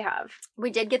 Yeah, they have.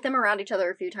 We did get them around each other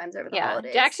a few times over the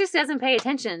holidays. Jax just doesn't pay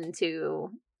attention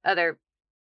to other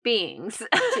beings.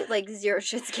 Like zero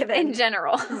shits given. In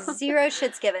general. Zero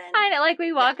shits given. I know, like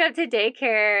we walk up to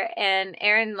daycare, and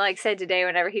Aaron like said today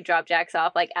whenever he dropped Jax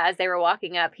off, like as they were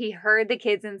walking up, he heard the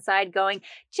kids inside going,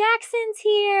 "Jackson's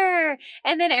here!"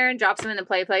 And then Aaron drops him in the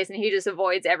play place, and he just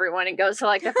avoids everyone and goes to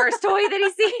like the first toy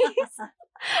that he sees.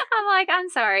 I'm like, I'm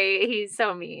sorry, he's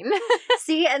so mean.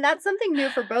 See, and that's something new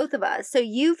for both of us. So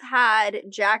you've had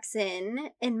Jackson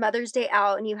in Mother's Day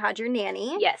out, and you had your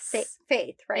nanny. Yes.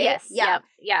 Faith, right? Yes. Yeah. Yep.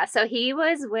 Yeah. So he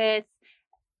was with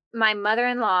my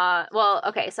mother-in-law. Well,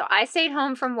 okay, so I stayed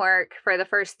home from work for the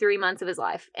first 3 months of his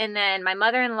life. And then my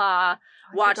mother-in-law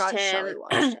watched him.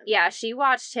 Yeah, she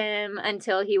watched him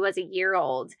until he was a year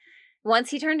old.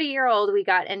 Once he turned a year old, we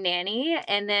got a nanny,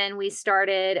 and then we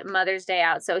started Mother's Day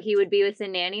out. So he would be with the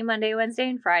nanny Monday, Wednesday,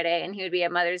 and Friday, and he would be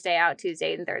at Mother's Day out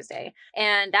Tuesday and Thursday.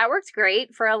 And that worked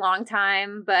great for a long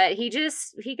time, but he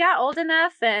got old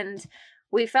enough, and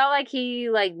we felt like he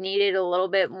like needed a little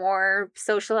bit more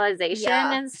socialization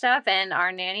and stuff. And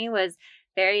our nanny was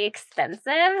very expensive.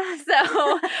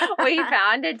 So we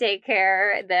found a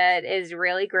daycare that is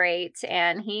really great,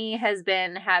 and he has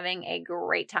been having a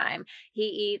great time. He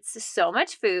eats so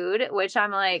much food, which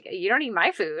I'm like, you don't eat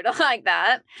my food like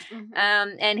that.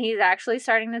 And he's actually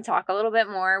starting to talk a little bit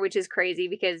more, which is crazy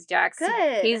because Jax,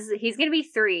 he's going to be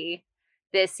 3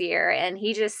 this year, and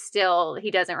he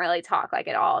doesn't really talk like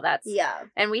at all.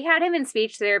 And we had him in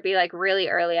speech therapy like really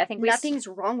early. I think nothing's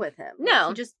wrong with him. No, like,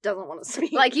 he just doesn't want to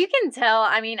speak. Like, you can tell.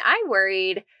 I mean,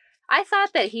 I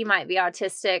thought that he might be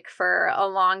autistic for a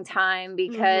long time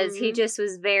because he just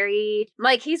was very,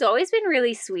 like, he's always been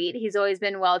really sweet. He's always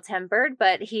been well-tempered,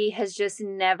 but he has just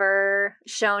never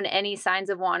shown any signs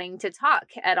of wanting to talk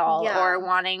at all or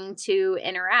wanting to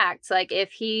interact. Like,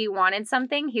 if he wanted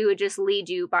something, he would just lead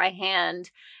you by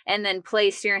hand and then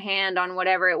place your hand on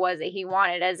whatever it was that he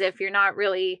wanted, as if you're not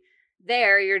really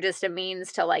there. You're just a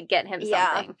means to, like, get him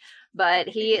something. But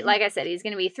he, like I said, he's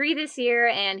going to be 3 this year,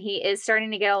 and he is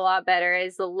starting to get a lot better.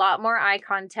 It's a lot more eye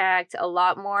contact, a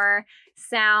lot more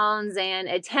sounds and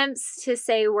attempts to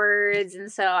say words.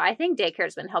 And so I think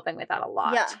daycare's been helping with that a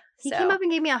lot. Yeah. He came up and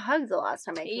gave me a hug the last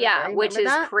time I came over. Which is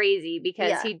crazy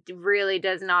because he really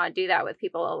does not do that with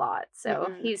people a lot. So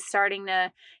he's starting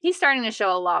to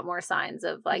show a lot more signs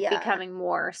of, like, becoming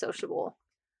more sociable.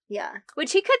 Yeah.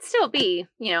 Which he could still be,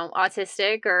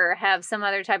 autistic or have some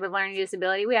other type of learning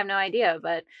disability. We have no idea,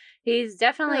 but he's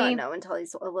definitely... I don't know until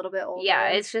he's a little bit older.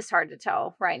 Yeah, it's just hard to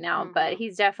tell right now, but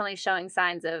he's definitely showing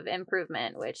signs of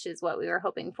improvement, which is what we were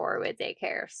hoping for with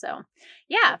daycare. So,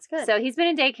 yeah. That's good. So he's been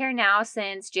in daycare now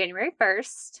since January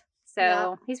 1st.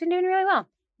 So he's been doing really well.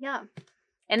 Yeah.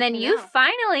 And then you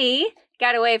finally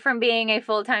got away from being a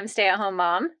full-time stay-at-home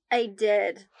mom. I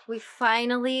did. We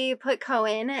finally put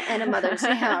Cohen in a Mother's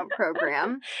Day Out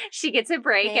program. She gets a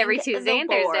break every Tuesday and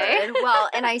Thursday. Well,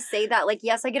 and I say that, like,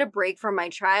 yes, I get a break from my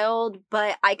child,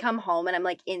 but I come home and I'm,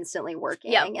 like, instantly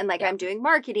working. And, like, I'm doing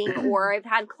marketing or I've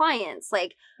had clients,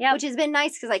 like, which has been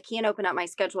nice because I can't open up my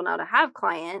schedule now to have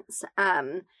clients.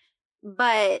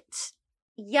 But...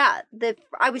 yeah,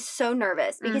 I was so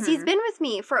nervous because he's been with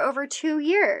me for over 2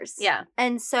 years. Yeah.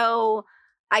 And so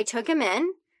I took him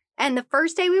in, and the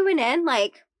first day we went in,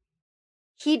 like,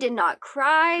 he did not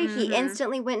cry. He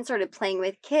instantly went and started playing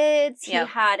with kids. He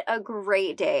had a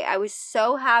great day. I was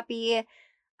so happy.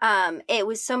 It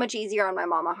was so much easier on my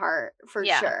mama heart for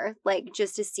sure. Like,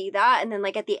 just to see that. And then,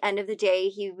 like, at the end of the day,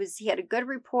 he had a good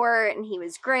report and he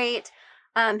was great.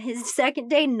 His second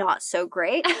day, not so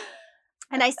great.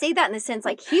 And I say that in the sense,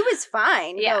 like, he was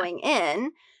fine going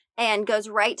in and goes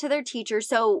right to their teacher.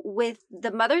 So with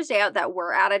the Mother's Day Out that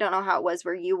we're at, I don't know how it was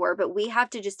where you were, but we have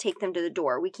to just take them to the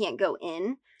door. We can't go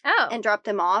in and drop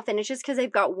them off. And it's just because they've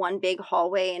got one big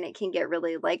hallway and it can get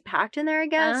really, like, packed in there, I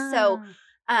guess. So,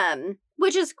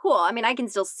 which is cool. I mean, I can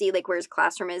still see, like, where his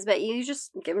classroom is, but you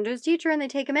just give him to his teacher and they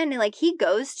take him in. And, like, he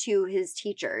goes to his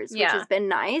teachers, which has been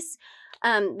nice.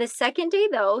 The second day,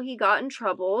 though, he got in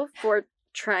trouble for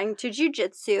trying to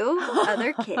jujitsu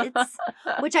other kids,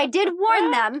 which I did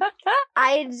warn them.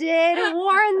 I did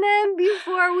warn them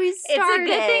before we started.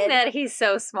 It's a good thing that he's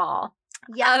so small.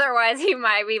 Yeah. Otherwise, he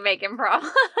might be making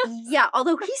problems. Yeah,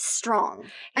 although he's strong.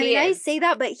 I say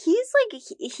that, but he's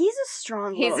a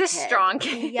strong He's a strong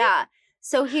kid. Yeah.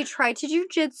 So he tried to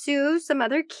jujitsu some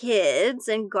other kids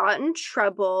and got in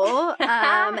trouble.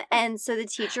 And so the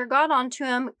teacher got onto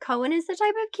him. Cohen is the type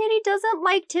of kid he doesn't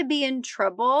like to be in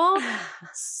trouble.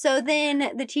 So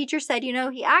then the teacher said,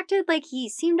 he acted like he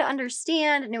seemed to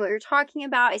understand and knew what we were talking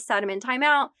about. I sat him in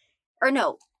timeout. Or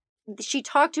no, she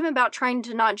talked to him about trying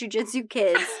to not jujitsu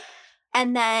kids.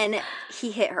 And then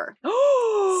he hit her.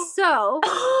 So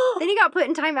then he got put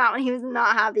in timeout and he was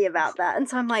not happy about that. And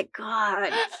so I'm like,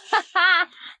 God.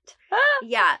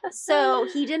 Yeah. So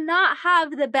he did not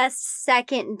have the best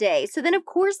second day. So then, of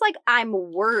course, like, I'm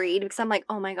worried because I'm like,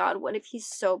 oh my God, what if he's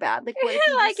so bad? Like, what if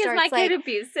he like, starts, is my kid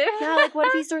abusive? Yeah, like, what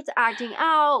if he starts acting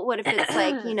out? What if it's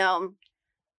like,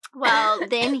 well,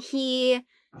 then he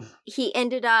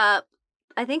ended up,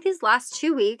 I think these last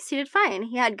 2 weeks, he did fine.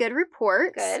 He had good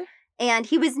reports. Good. And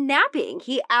he was napping.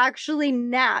 He actually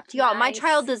napped. Y'all, my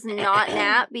child does not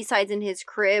nap besides in his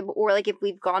crib or, like, if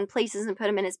we've gone places and put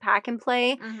him in his pack and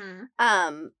play.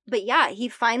 But yeah, he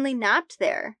finally napped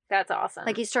there. That's awesome.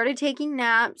 Like, he started taking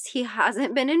naps. He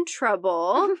hasn't been in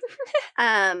trouble.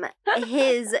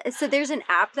 So there's an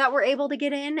app that we're able to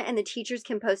get in, and the teachers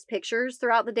can post pictures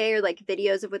throughout the day or, like,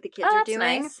 videos of what the kids are doing.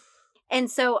 Nice.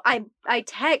 And so I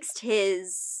text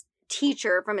his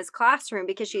teacher from his classroom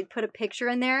because she'd put a picture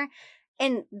in there,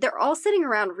 and they're all sitting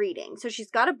around reading. So she's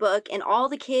got a book and all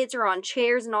the kids are on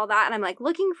chairs and all that, and I'm like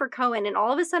looking for Cohen, and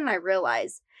all of a sudden I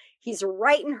realize He's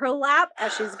right in her lap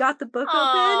as she's got the book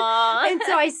Aww. open. And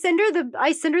so I send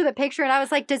her the picture, and I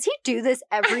was like, does he do this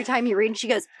every time you read? And she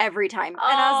goes, every time. And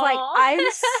I was like,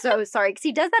 I'm so sorry, because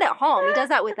he does that at home. He does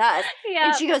that with us. Yeah.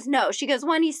 And she goes, no. She goes,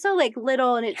 one, he's so like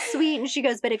little and it's sweet. And she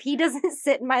goes, but if he doesn't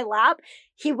sit in my lap,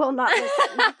 he will not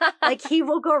listen. Like, he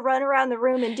will go run around the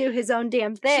room and do his own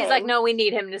damn thing. She's like, no, we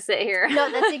need him to sit here.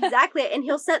 No, that's exactly it. And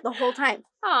he'll sit the whole time.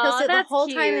 Aww, he'll sit the whole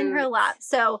cute. time in her lap.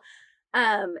 So,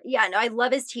 yeah, no, I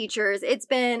love his teachers. It's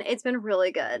been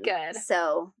really good. Good.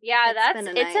 So yeah,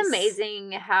 it's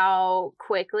amazing how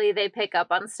quickly they pick up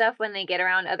on stuff when they get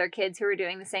around other kids who are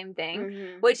doing the same thing.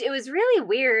 Mm-hmm. Which, it was really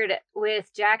weird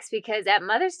with Jax, because at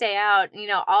Mother's Day out,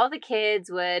 all the kids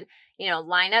would,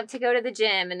 line up to go to the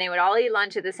gym, and they would all eat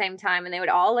lunch at the same time, and they would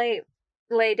all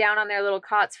lay down on their little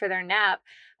cots for their nap.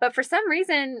 But for some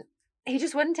reason, he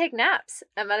just wouldn't take naps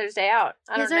at Mother's Day out.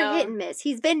 His are hit and miss.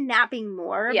 He's been napping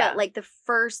more, but like the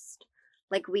first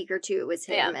week or two, it was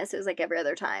hit and miss. It was like every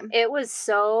other time. It was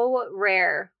so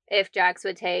rare if Jax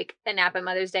would take a nap at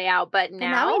Mother's Day out, but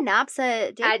now he naps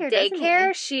at daycare. At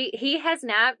daycare, he has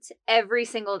napped every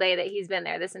single day that he's been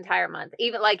there this entire month.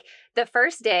 Even like the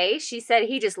first day, she said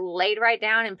he just laid right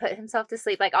down and put himself to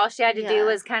sleep. Like, all she had to do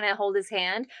was kind of hold his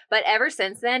hand. But ever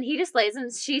since then, he just lays him.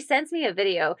 She sends me a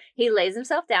video. He lays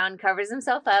himself down, covers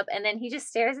himself up, and then he just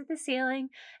stares at the ceiling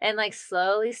and like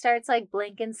slowly starts like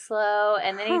blinking slow,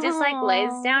 and then he just like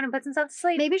lays down and puts himself to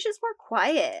sleep. Maybe it's just more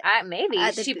quiet. Maybe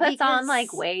she puts on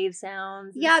like wave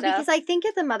sounds. Yeah, because I think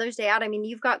at the Mother's Day out, I mean,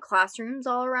 you've got classrooms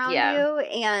all around you,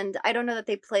 and I don't know that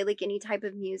they play like any type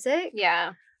of music.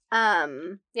 Yeah.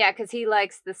 Yeah, because he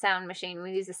likes the sound machine.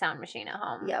 We use the sound machine at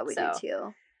home. Yeah, we do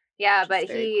too. Yeah, but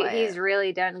he's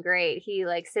really done great. He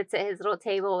like sits at his little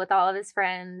table with all of his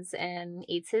friends and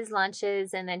eats his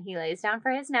lunches, and then he lays down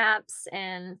for his naps,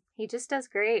 and he just does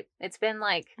great. It's been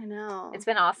I know. It's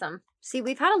been awesome. See,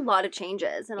 we've had a lot of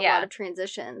changes and a lot of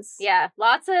transitions. Yeah,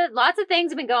 lots of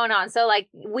things have been going on. So like,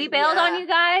 we bailed on you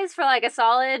guys for like a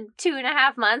solid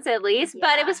 2.5 months at least,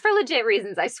 but it was for legit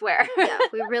reasons, I swear. Yeah,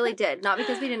 we really did. Not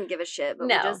because we didn't give a shit, but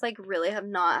we just like really have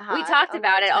not had. We talked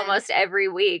about it almost every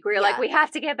week. We were like, we have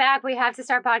to get back. We have to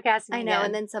start podcasting. I know, again.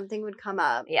 And then something would come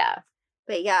up. Yeah.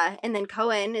 But yeah, and then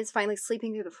Cohen is finally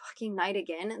sleeping through the fucking night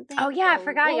again. And I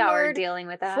forgot y'all were dealing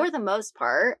with that. For the most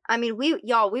part. I mean, we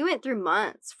went through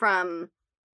months from,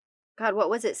 God, what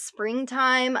was it,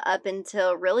 springtime up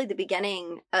until really the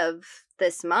beginning of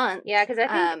this month. Yeah, because I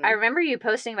think I remember you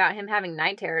posting about him having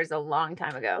night terrors a long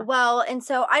time ago. Well, and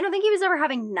so I don't think he was ever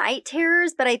having night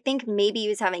terrors, but I think maybe he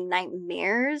was having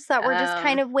nightmares that were just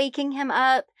kind of waking him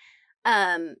up.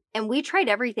 And we tried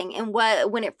everything. And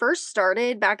when it first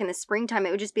started back in the springtime,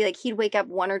 it would just be like he'd wake up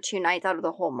 1 or 2 nights out of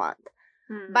the whole month.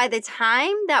 By the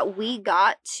time that we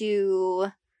got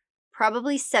to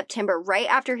probably September, right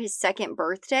after his 2nd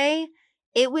birthday,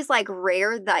 it was like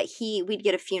rare that we'd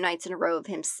get a few nights in a row of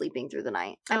him sleeping through the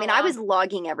night. I mean, I was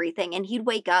logging everything, and he'd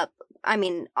wake up, I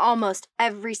mean, almost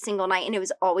every single night, and it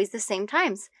was always the same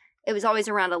times. It was always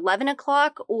around 11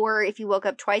 o'clock, or if you woke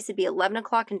up twice, it'd be 11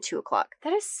 o'clock and 2 o'clock.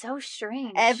 That is so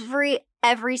strange.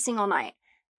 Every single night.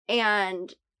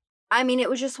 And I mean, it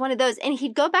was just one of those. And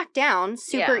he'd go back down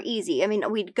super easy. I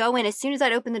mean, we'd go in. As soon as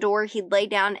I'd open the door, he'd lay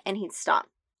down and he'd stop.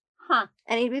 Huh.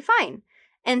 And he'd be fine.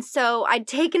 And so I'd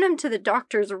taken him to the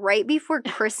doctor's right before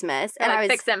Christmas. And I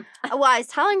was fix him. Well, I was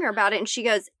telling her about it, and she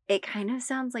goes, it kind of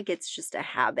sounds like it's just a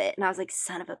habit. And I was like,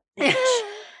 son of a bitch.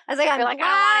 I was like, I'm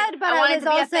glad, but I was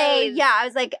also, I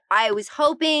was like, I was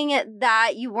hoping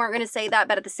that you weren't going to say that,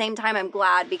 but at the same time, I'm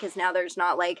glad because now there's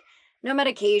not like no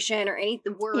medication or any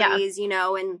worries,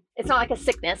 and it's not like a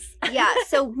sickness. Yeah.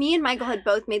 So me and Michael had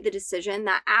both made the decision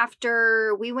that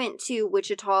after we went to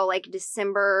Wichita, like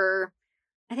December,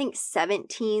 I think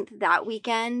 17th that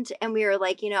weekend, and we were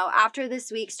like, after this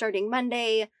week, starting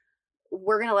Monday,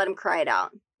 we're going to let him cry it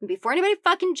out. And before anybody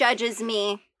fucking judges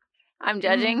me, I'm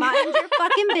judging. Mind your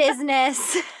fucking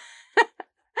business.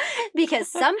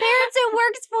 Because some parents it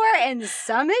works for and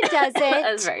some it doesn't.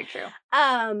 That's very true.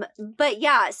 But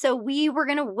yeah, so we were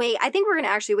going to wait. I think we're going to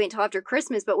actually wait until after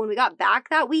Christmas. But when we got back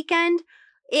that weekend,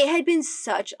 it had been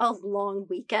such a long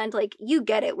weekend. Like, you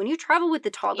get it. When you travel with the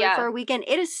toddler for a weekend,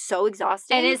 it is so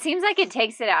exhausting. And it seems like it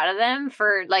takes it out of them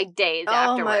for, like, days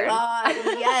afterward. Oh, my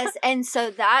God. Yes. And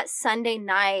so that Sunday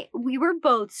night, we were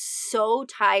both so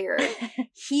tired.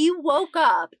 He woke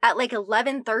up at, like,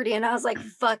 11:30, and I was like,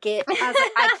 fuck it. I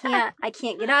was like, I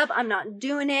can't get up. I'm not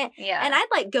doing it. Yeah. And I'd,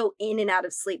 like, go in and out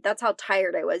of sleep. That's how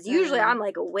tired I was. Usually, I'm,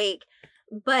 like, awake.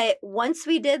 But once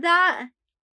we did that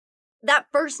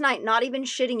first night, not even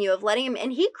shitting you, of letting him,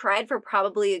 and he cried for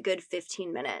probably a good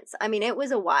 15 minutes. I mean, it was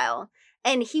a while.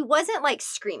 And he wasn't like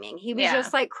screaming. He was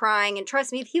just like crying. And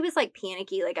trust me, if he was like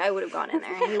panicky, like I would have gone in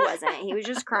there. And he wasn't. He was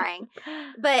just crying.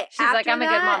 But she's like, I'm a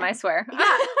good mom, I swear. Yeah.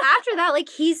 After that, like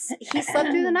he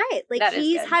slept through the night. Like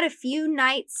he's had a few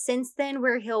nights since then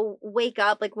where he'll wake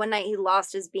up. Like one night he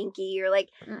lost his binky or like.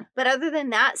 But other than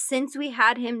that, since we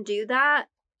had him do that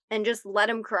and just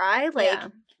let him cry, like. Yeah.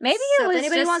 Maybe it was if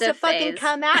anybody just wants to fucking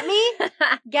come at me,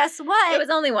 guess what? It was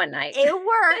only one night. It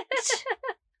worked.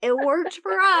 It worked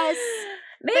for us.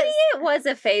 Maybe it was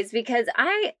a phase because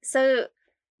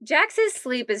Jax's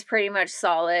sleep is pretty much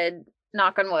solid,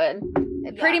 knock on wood.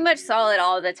 Pretty much solid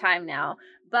all the time now.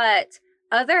 But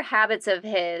other habits of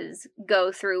his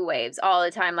go through waves all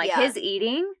the time. Like his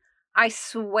eating, I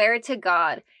swear to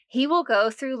God, he will go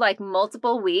through like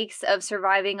multiple weeks of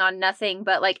surviving on nothing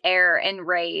but like air and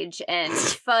rage and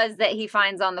fuzz that he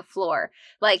finds on the floor.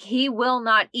 Like he will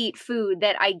not eat food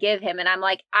that I give him. And I'm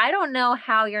like, I don't know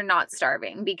how you're not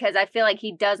starving because I feel like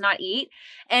he does not eat.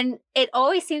 And it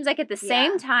always seems like at the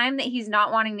same time that he's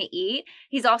not wanting to eat,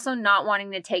 he's also not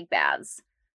wanting to take baths.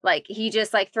 Like he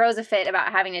just like throws a fit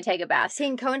about having to take a bath. See,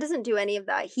 and Cohen doesn't do any of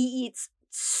that. He eats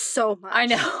so much. I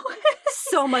know.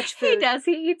 So much food. He does.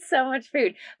 He eats so much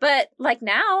food. But like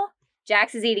now,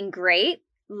 Jax is eating great,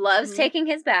 loves taking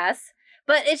his baths.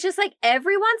 But it's just like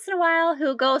every once in a while,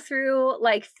 he'll go through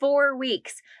like 4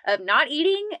 weeks of not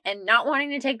eating and not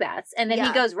wanting to take baths. And then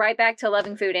he goes right back to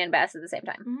loving food and baths at the same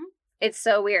time. Mm-hmm. It's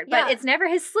so weird. Yeah. But it's never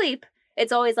his sleep.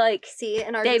 It's always like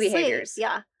day behaviors. Sleep.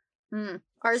 Yeah.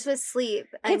 Ours was sleep.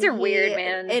 Kids are weird,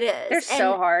 man. It is. They're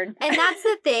so hard. And that's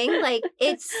the thing. Like,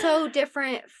 it's so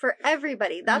different for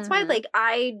everybody. That's why, like,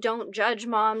 I don't judge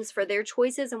moms for their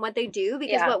choices and what they do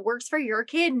because what works for your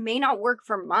kid may not work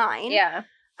for mine. Yeah.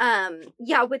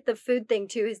 With the food thing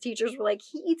too, his teachers were like,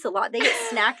 he eats a lot. They get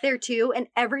snack there too. And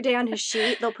every day on his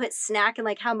sheet, they'll put snack and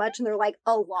like how much. And they're like,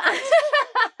 a lot.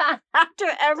 After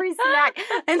every snack.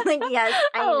 I'm like, yes,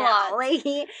 I know. Like,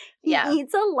 he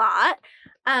eats a lot.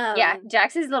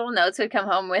 Jax's little notes would come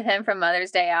home with him from Mother's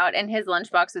Day out, and his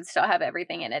lunchbox would still have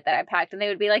everything in it that I packed, and they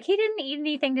would be like, he didn't eat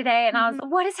anything today, and I was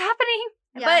like, what is happening?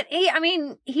 Yeah. But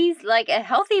he's like a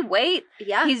healthy weight.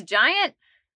 Yeah. He's giant.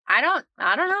 I don't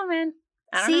know, man.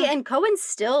 See, and Cohen's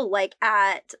still like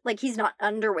he's not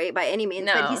underweight by any means,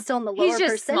 but he's still in the lower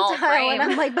percentile. And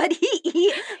I'm like, but he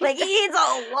eats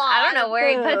a lot. I don't know where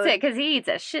he puts it because he eats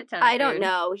a shit ton of food. I don't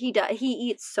know. He does. He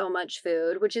eats so much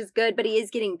food, which is good, but he is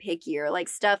getting pickier. Like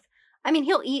stuff. I mean,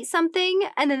 he'll eat something,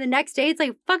 and then the next day it's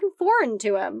like fucking foreign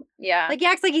to him. Yeah. Like he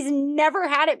acts like he's never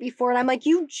had it before, and I'm like,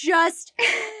 you just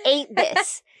ate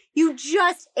this. You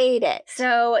just ate it.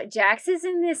 So Jax is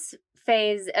in this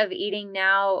phase of eating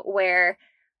now where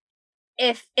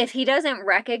if he doesn't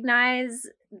recognize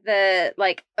if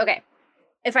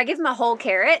I give him a whole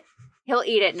carrot, he'll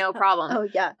eat it, no problem. Oh,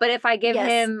 yeah. But if I give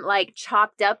him like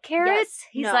chopped up carrots,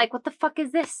 he's like, what the fuck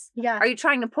is this? Yeah. Are you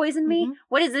trying to poison me?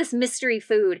 What is this mystery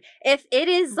food? If it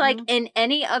is like in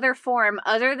any other form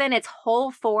other than its whole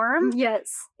form,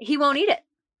 he won't eat it.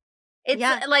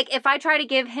 It's like if I try to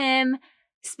give him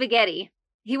spaghetti,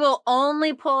 he will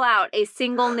only pull out a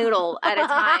single noodle at a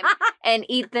time and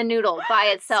eat the noodle by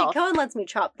itself. See, Cohen lets me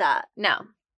chop that. No.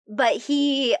 But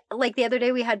he, like the other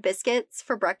day we had biscuits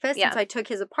for breakfast, and so I took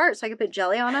his apart so I could put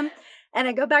jelly on them. And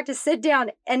I go back to sit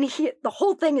down, and the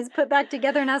whole thing is put back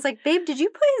together. And I was like, babe, did you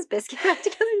put his biscuit back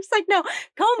together? He's like, no,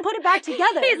 Cohen put it back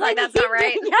together. He's like, that's not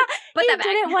right. He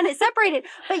didn't want it separated.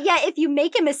 But yeah, if you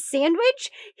make him a sandwich,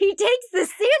 he takes the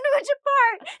sandwich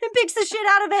apart and picks the shit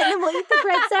out of it, and then we'll eat the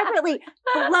bread separately.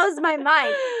 Blows my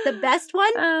mind. The best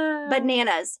one,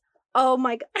 bananas. Oh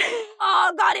my God.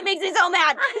 Oh God, it makes me so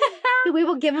mad. We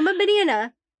will give him a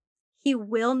banana. He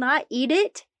will not eat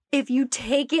it if you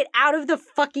take it out of the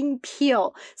fucking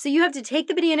peel. So you have to take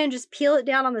the banana and just peel it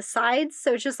down on the sides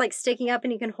so it's just like sticking up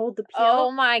and you can hold the peel.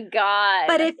 Oh my God.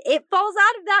 But if it falls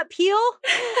out of that peel,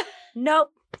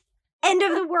 nope. End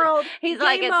of the world. He's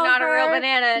like, it's over. Not a real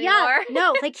banana anymore.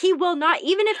 No, like he will not,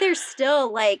 even if there's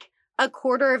still like a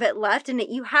quarter of it left and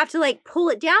you have to like pull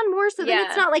it down more so that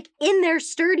it's not like in there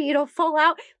sturdy. It'll fall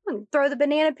out. Throw the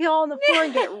banana peel on the floor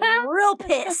and get real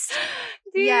pissed.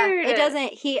 Dude. Yeah, it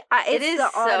doesn't. It is the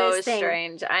oddest thing.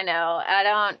 Strange. I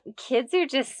know. Kids are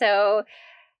just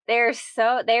they're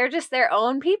just their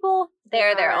own people.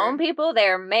 They're their own people.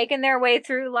 They're making their way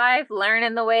through life,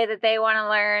 learning the way that they want to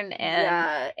learn,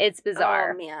 and it's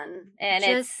bizarre. Oh man, and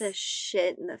just the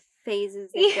shit and the phases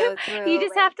they go through. You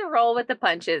just have to roll with the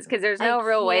punches because there's no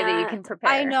real way that you can prepare.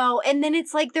 I know. And then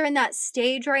it's like they're in that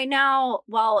stage right now,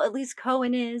 well, at least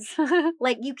Cohen is.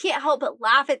 Like, you can't help but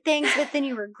laugh at things, but then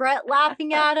you regret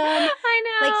laughing at them. I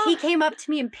know. Like, he came up to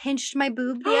me and pinched my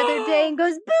boob the other day and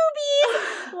goes,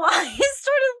 boobies! Well,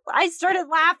 I started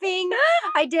laughing.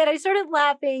 I did. I started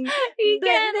laughing. But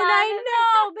then I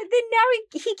know. But then now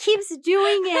he keeps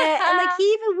doing it. And like he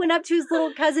even went up to his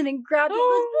little cousin and grabbed his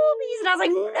boobies. And I was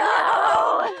like,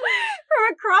 no!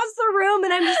 From across the room.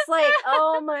 And I'm just like,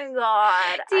 oh my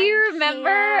God. Do you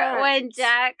remember when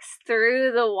Jax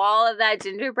threw the wall of that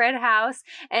gingerbread house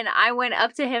and I went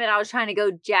up to him and I was trying to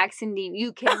go, Jackson Dean,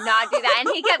 you cannot do that. And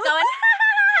he kept going,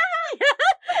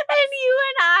 and you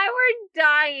and I were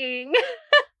dying.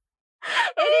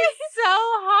 It is so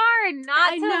hard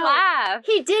not to laugh.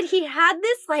 He did. He had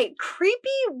this like creepy,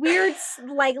 weird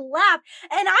like laugh.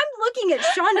 And I'm looking at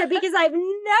Shonda because I've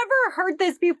never heard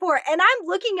this before. And I'm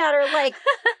looking at her like,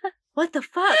 what the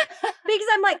fuck? Because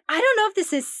I'm like, I don't know if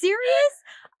this is serious.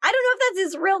 I don't know if that's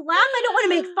his real laugh. I don't want to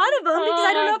make fun of him because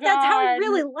I don't know if that's how he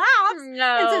really laughs.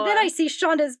 No. And so then I see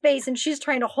Shonda's face and she's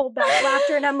trying to hold back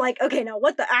laughter. And I'm like, okay, now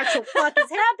what the actual fuck is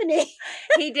happening?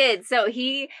 He did. So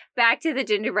back to the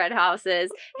gingerbread houses,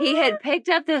 he had picked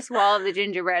up this wall of the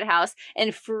gingerbread house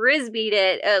and frisbeed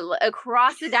it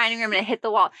across the dining room and it hit the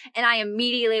wall. And I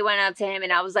immediately went up to him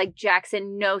and I was like,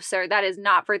 Jackson, no, sir, that is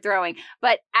not for throwing.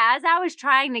 But as I was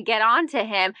trying to get onto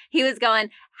him, he was going,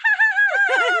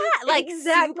 like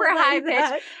exactly super high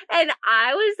pitch, and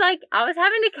I was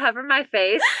having to cover my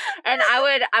face, and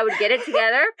I would get it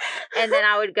together, and then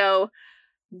I would go,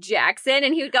 Jackson,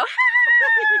 and he would go,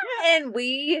 and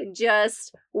we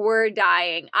just were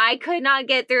dying. I could not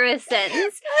get through a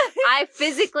sentence. I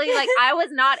physically, I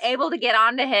was not able to get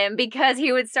onto him because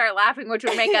he would start laughing, which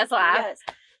would make us laugh. Yes.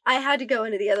 I had to go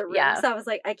into the other room. Yeah. So I was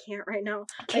like, I can't right now.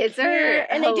 Kids are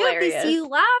and they do, if they see you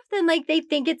laugh, then like they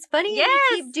think it's funny and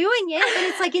they keep doing it. And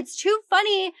it's like, it's too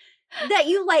funny that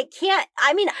you like can't.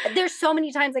 I mean, there's so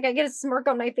many times like I get a smirk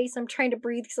on my face. I'm trying to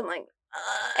breathe because I'm like,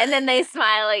 and then they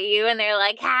smile at you and they're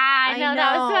like, I know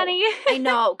that was funny. I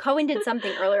know. Cohen did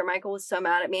something earlier. Michael was so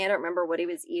mad at me. I don't remember what he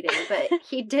was eating, but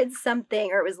he did something,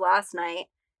 or it was last night.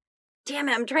 Damn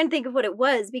it. I'm trying to think of what it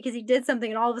was because he did something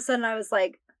and all of a sudden I was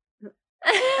like,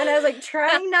 and I was like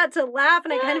trying not to laugh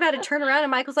and I kind of had to turn around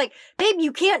and Michael's like, babe,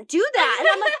 you can't do that. And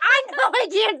I'm like, I know I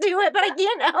can't do it, but I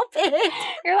can't help it.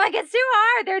 You're like, it's too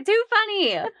hard. They're too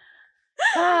funny.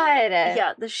 God.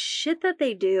 Yeah, the shit that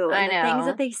they do and the things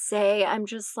that they say, I'm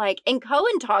just like, and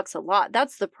Cohen talks a lot.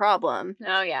 That's the problem.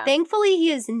 Oh, yeah. Thankfully, he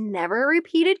has never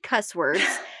repeated cuss words.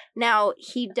 Now,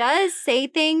 he does say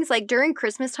things like during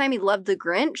Christmas time, he loved the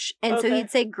Grinch. And so he'd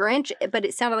say Grinch, but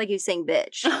it sounded like he was saying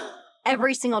bitch.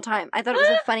 Every single time. I thought it was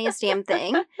the funniest damn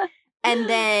thing. And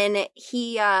then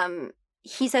he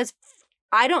says,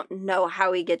 I don't know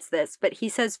how he gets this, but he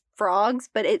says frogs,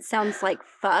 but it sounds like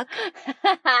fuck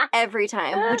every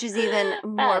time, which is even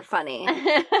more funny.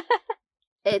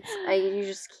 You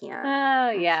just can't. Oh,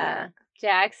 yeah.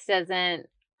 Jax doesn't.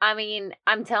 I mean,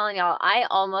 I'm telling y'all, I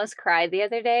almost cried the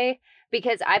other day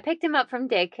because I picked him up from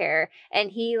daycare and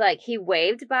he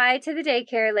waved bye to the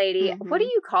daycare lady. Mm-hmm. What do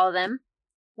you call them?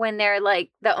 When they're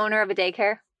like the owner of a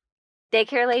daycare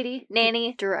lady,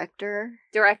 nanny, director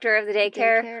of the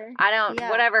daycare. I don't,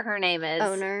 whatever her name is.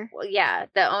 Owner. Well, yeah,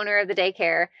 the owner of the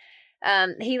daycare.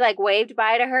 He waved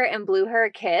bye to her and blew her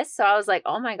a kiss. So I was like,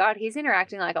 oh my God, he's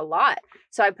interacting like a lot.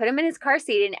 So I put him in his car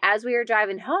seat. And as we were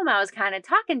driving home, I was kind of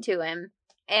talking to him.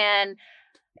 And,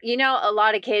 you know, a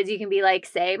lot of kids, you can be like,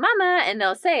 say mama, and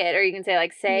they'll say it. Or you can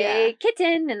say say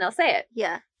kitten, and they'll say it.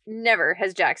 Yeah. Never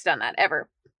has Jax done that, ever.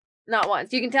 Not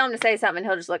once. You can tell him to say something and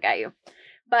he'll just look at you.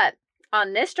 But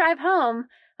on this drive home,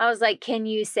 I was like, can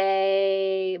you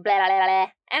say blah, blah, blah, blah?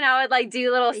 And I would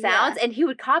do little sounds and he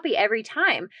would copy every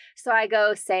time. So I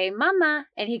go, say mama.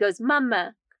 And he goes,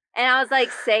 mama. And I was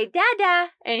like, say dada.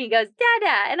 And he goes,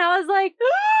 dada. And I was like,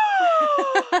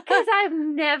 because I've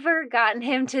never gotten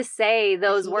him to say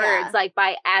those words,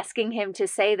 by asking him to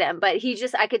say them. But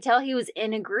I could tell he was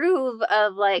in a groove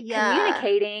of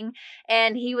communicating,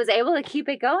 and he was able to keep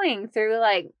it going through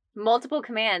multiple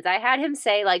commands. I had him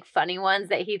say funny ones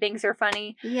that he thinks are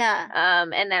funny. Yeah.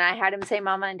 And then I had him say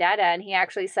mama and dada, and he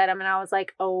actually said them, and I was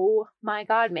like, oh my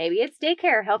God, maybe it's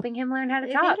daycare helping him learn how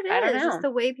to talk. I don't know. Just the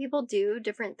way people do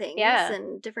different things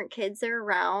and different kids are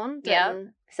around. Yeah.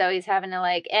 And... So he's having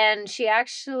to and she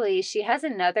has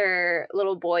another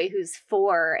little boy who's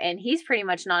 4 and he's pretty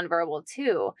much nonverbal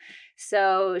too.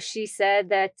 So she said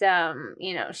that,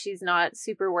 she's not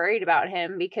super worried about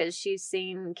him because she's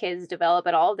seen kids develop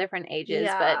at all different ages.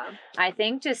 Yeah. But I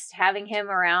think just having him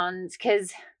around,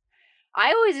 because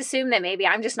I always assume that maybe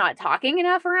I'm just not talking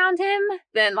enough around him.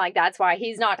 Then that's why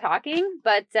he's not talking.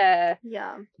 But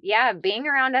being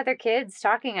around other kids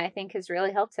talking, I think has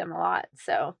really helped him a lot.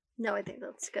 So. No, I think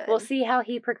that's good. We'll see how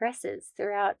he progresses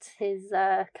throughout his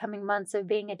coming months of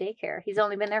being at daycare. He's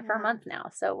only been there for a month now,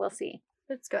 so we'll see.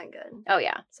 It's going good. Oh,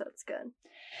 yeah. So it's good.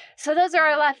 So those are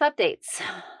our life updates.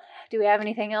 Do we have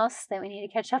anything else that we need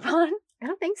to catch up on? I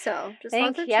don't think so. Just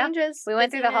lots of changes. We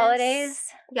went through the holidays.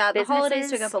 Yeah, the holidays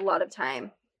took up a lot of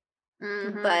time.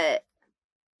 But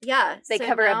yeah. They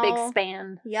cover a big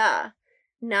span. Yeah.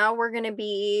 Now we're going to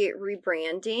be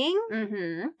rebranding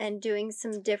and doing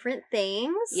some different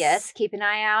things. Yes, keep an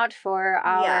eye out for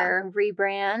our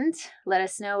rebrand. Let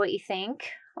us know what you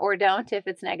think. Or don't if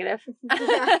it's negative.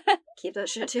 Keep that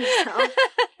shit to yourself.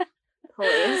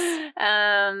 Please.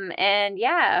 And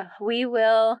yeah, we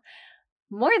will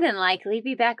more than likely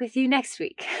be back with you next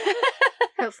week.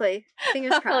 Hopefully.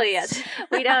 Fingers crossed. Yes.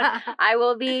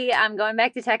 I'm going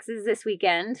back to Texas this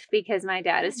weekend because my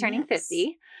dad is turning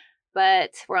 50.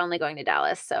 But we're only going to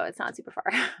Dallas, so it's not super far.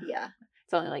 Yeah.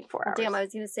 It's only like 4 hours. Damn, I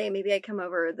was going to say maybe I'd come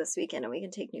over this weekend and we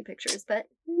can take new pictures, but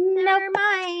never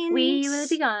mind. We will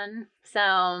be gone.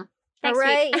 So, next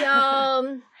week.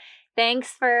 Y'all. Thanks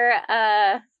for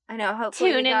I know,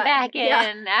 hopefully tuning back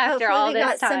in after all this time.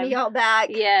 Got some of y'all back.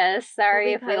 Yes,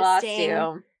 sorry if we lost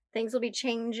you. Things will be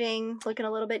changing, looking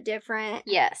a little bit different.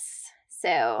 Yes.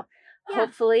 So,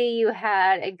 hopefully you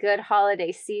had a good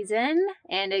holiday season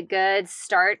and a good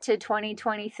start to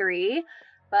 2023.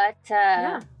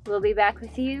 But we'll be back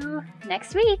with you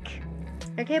next week.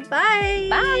 Okay, bye.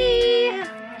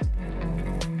 Bye.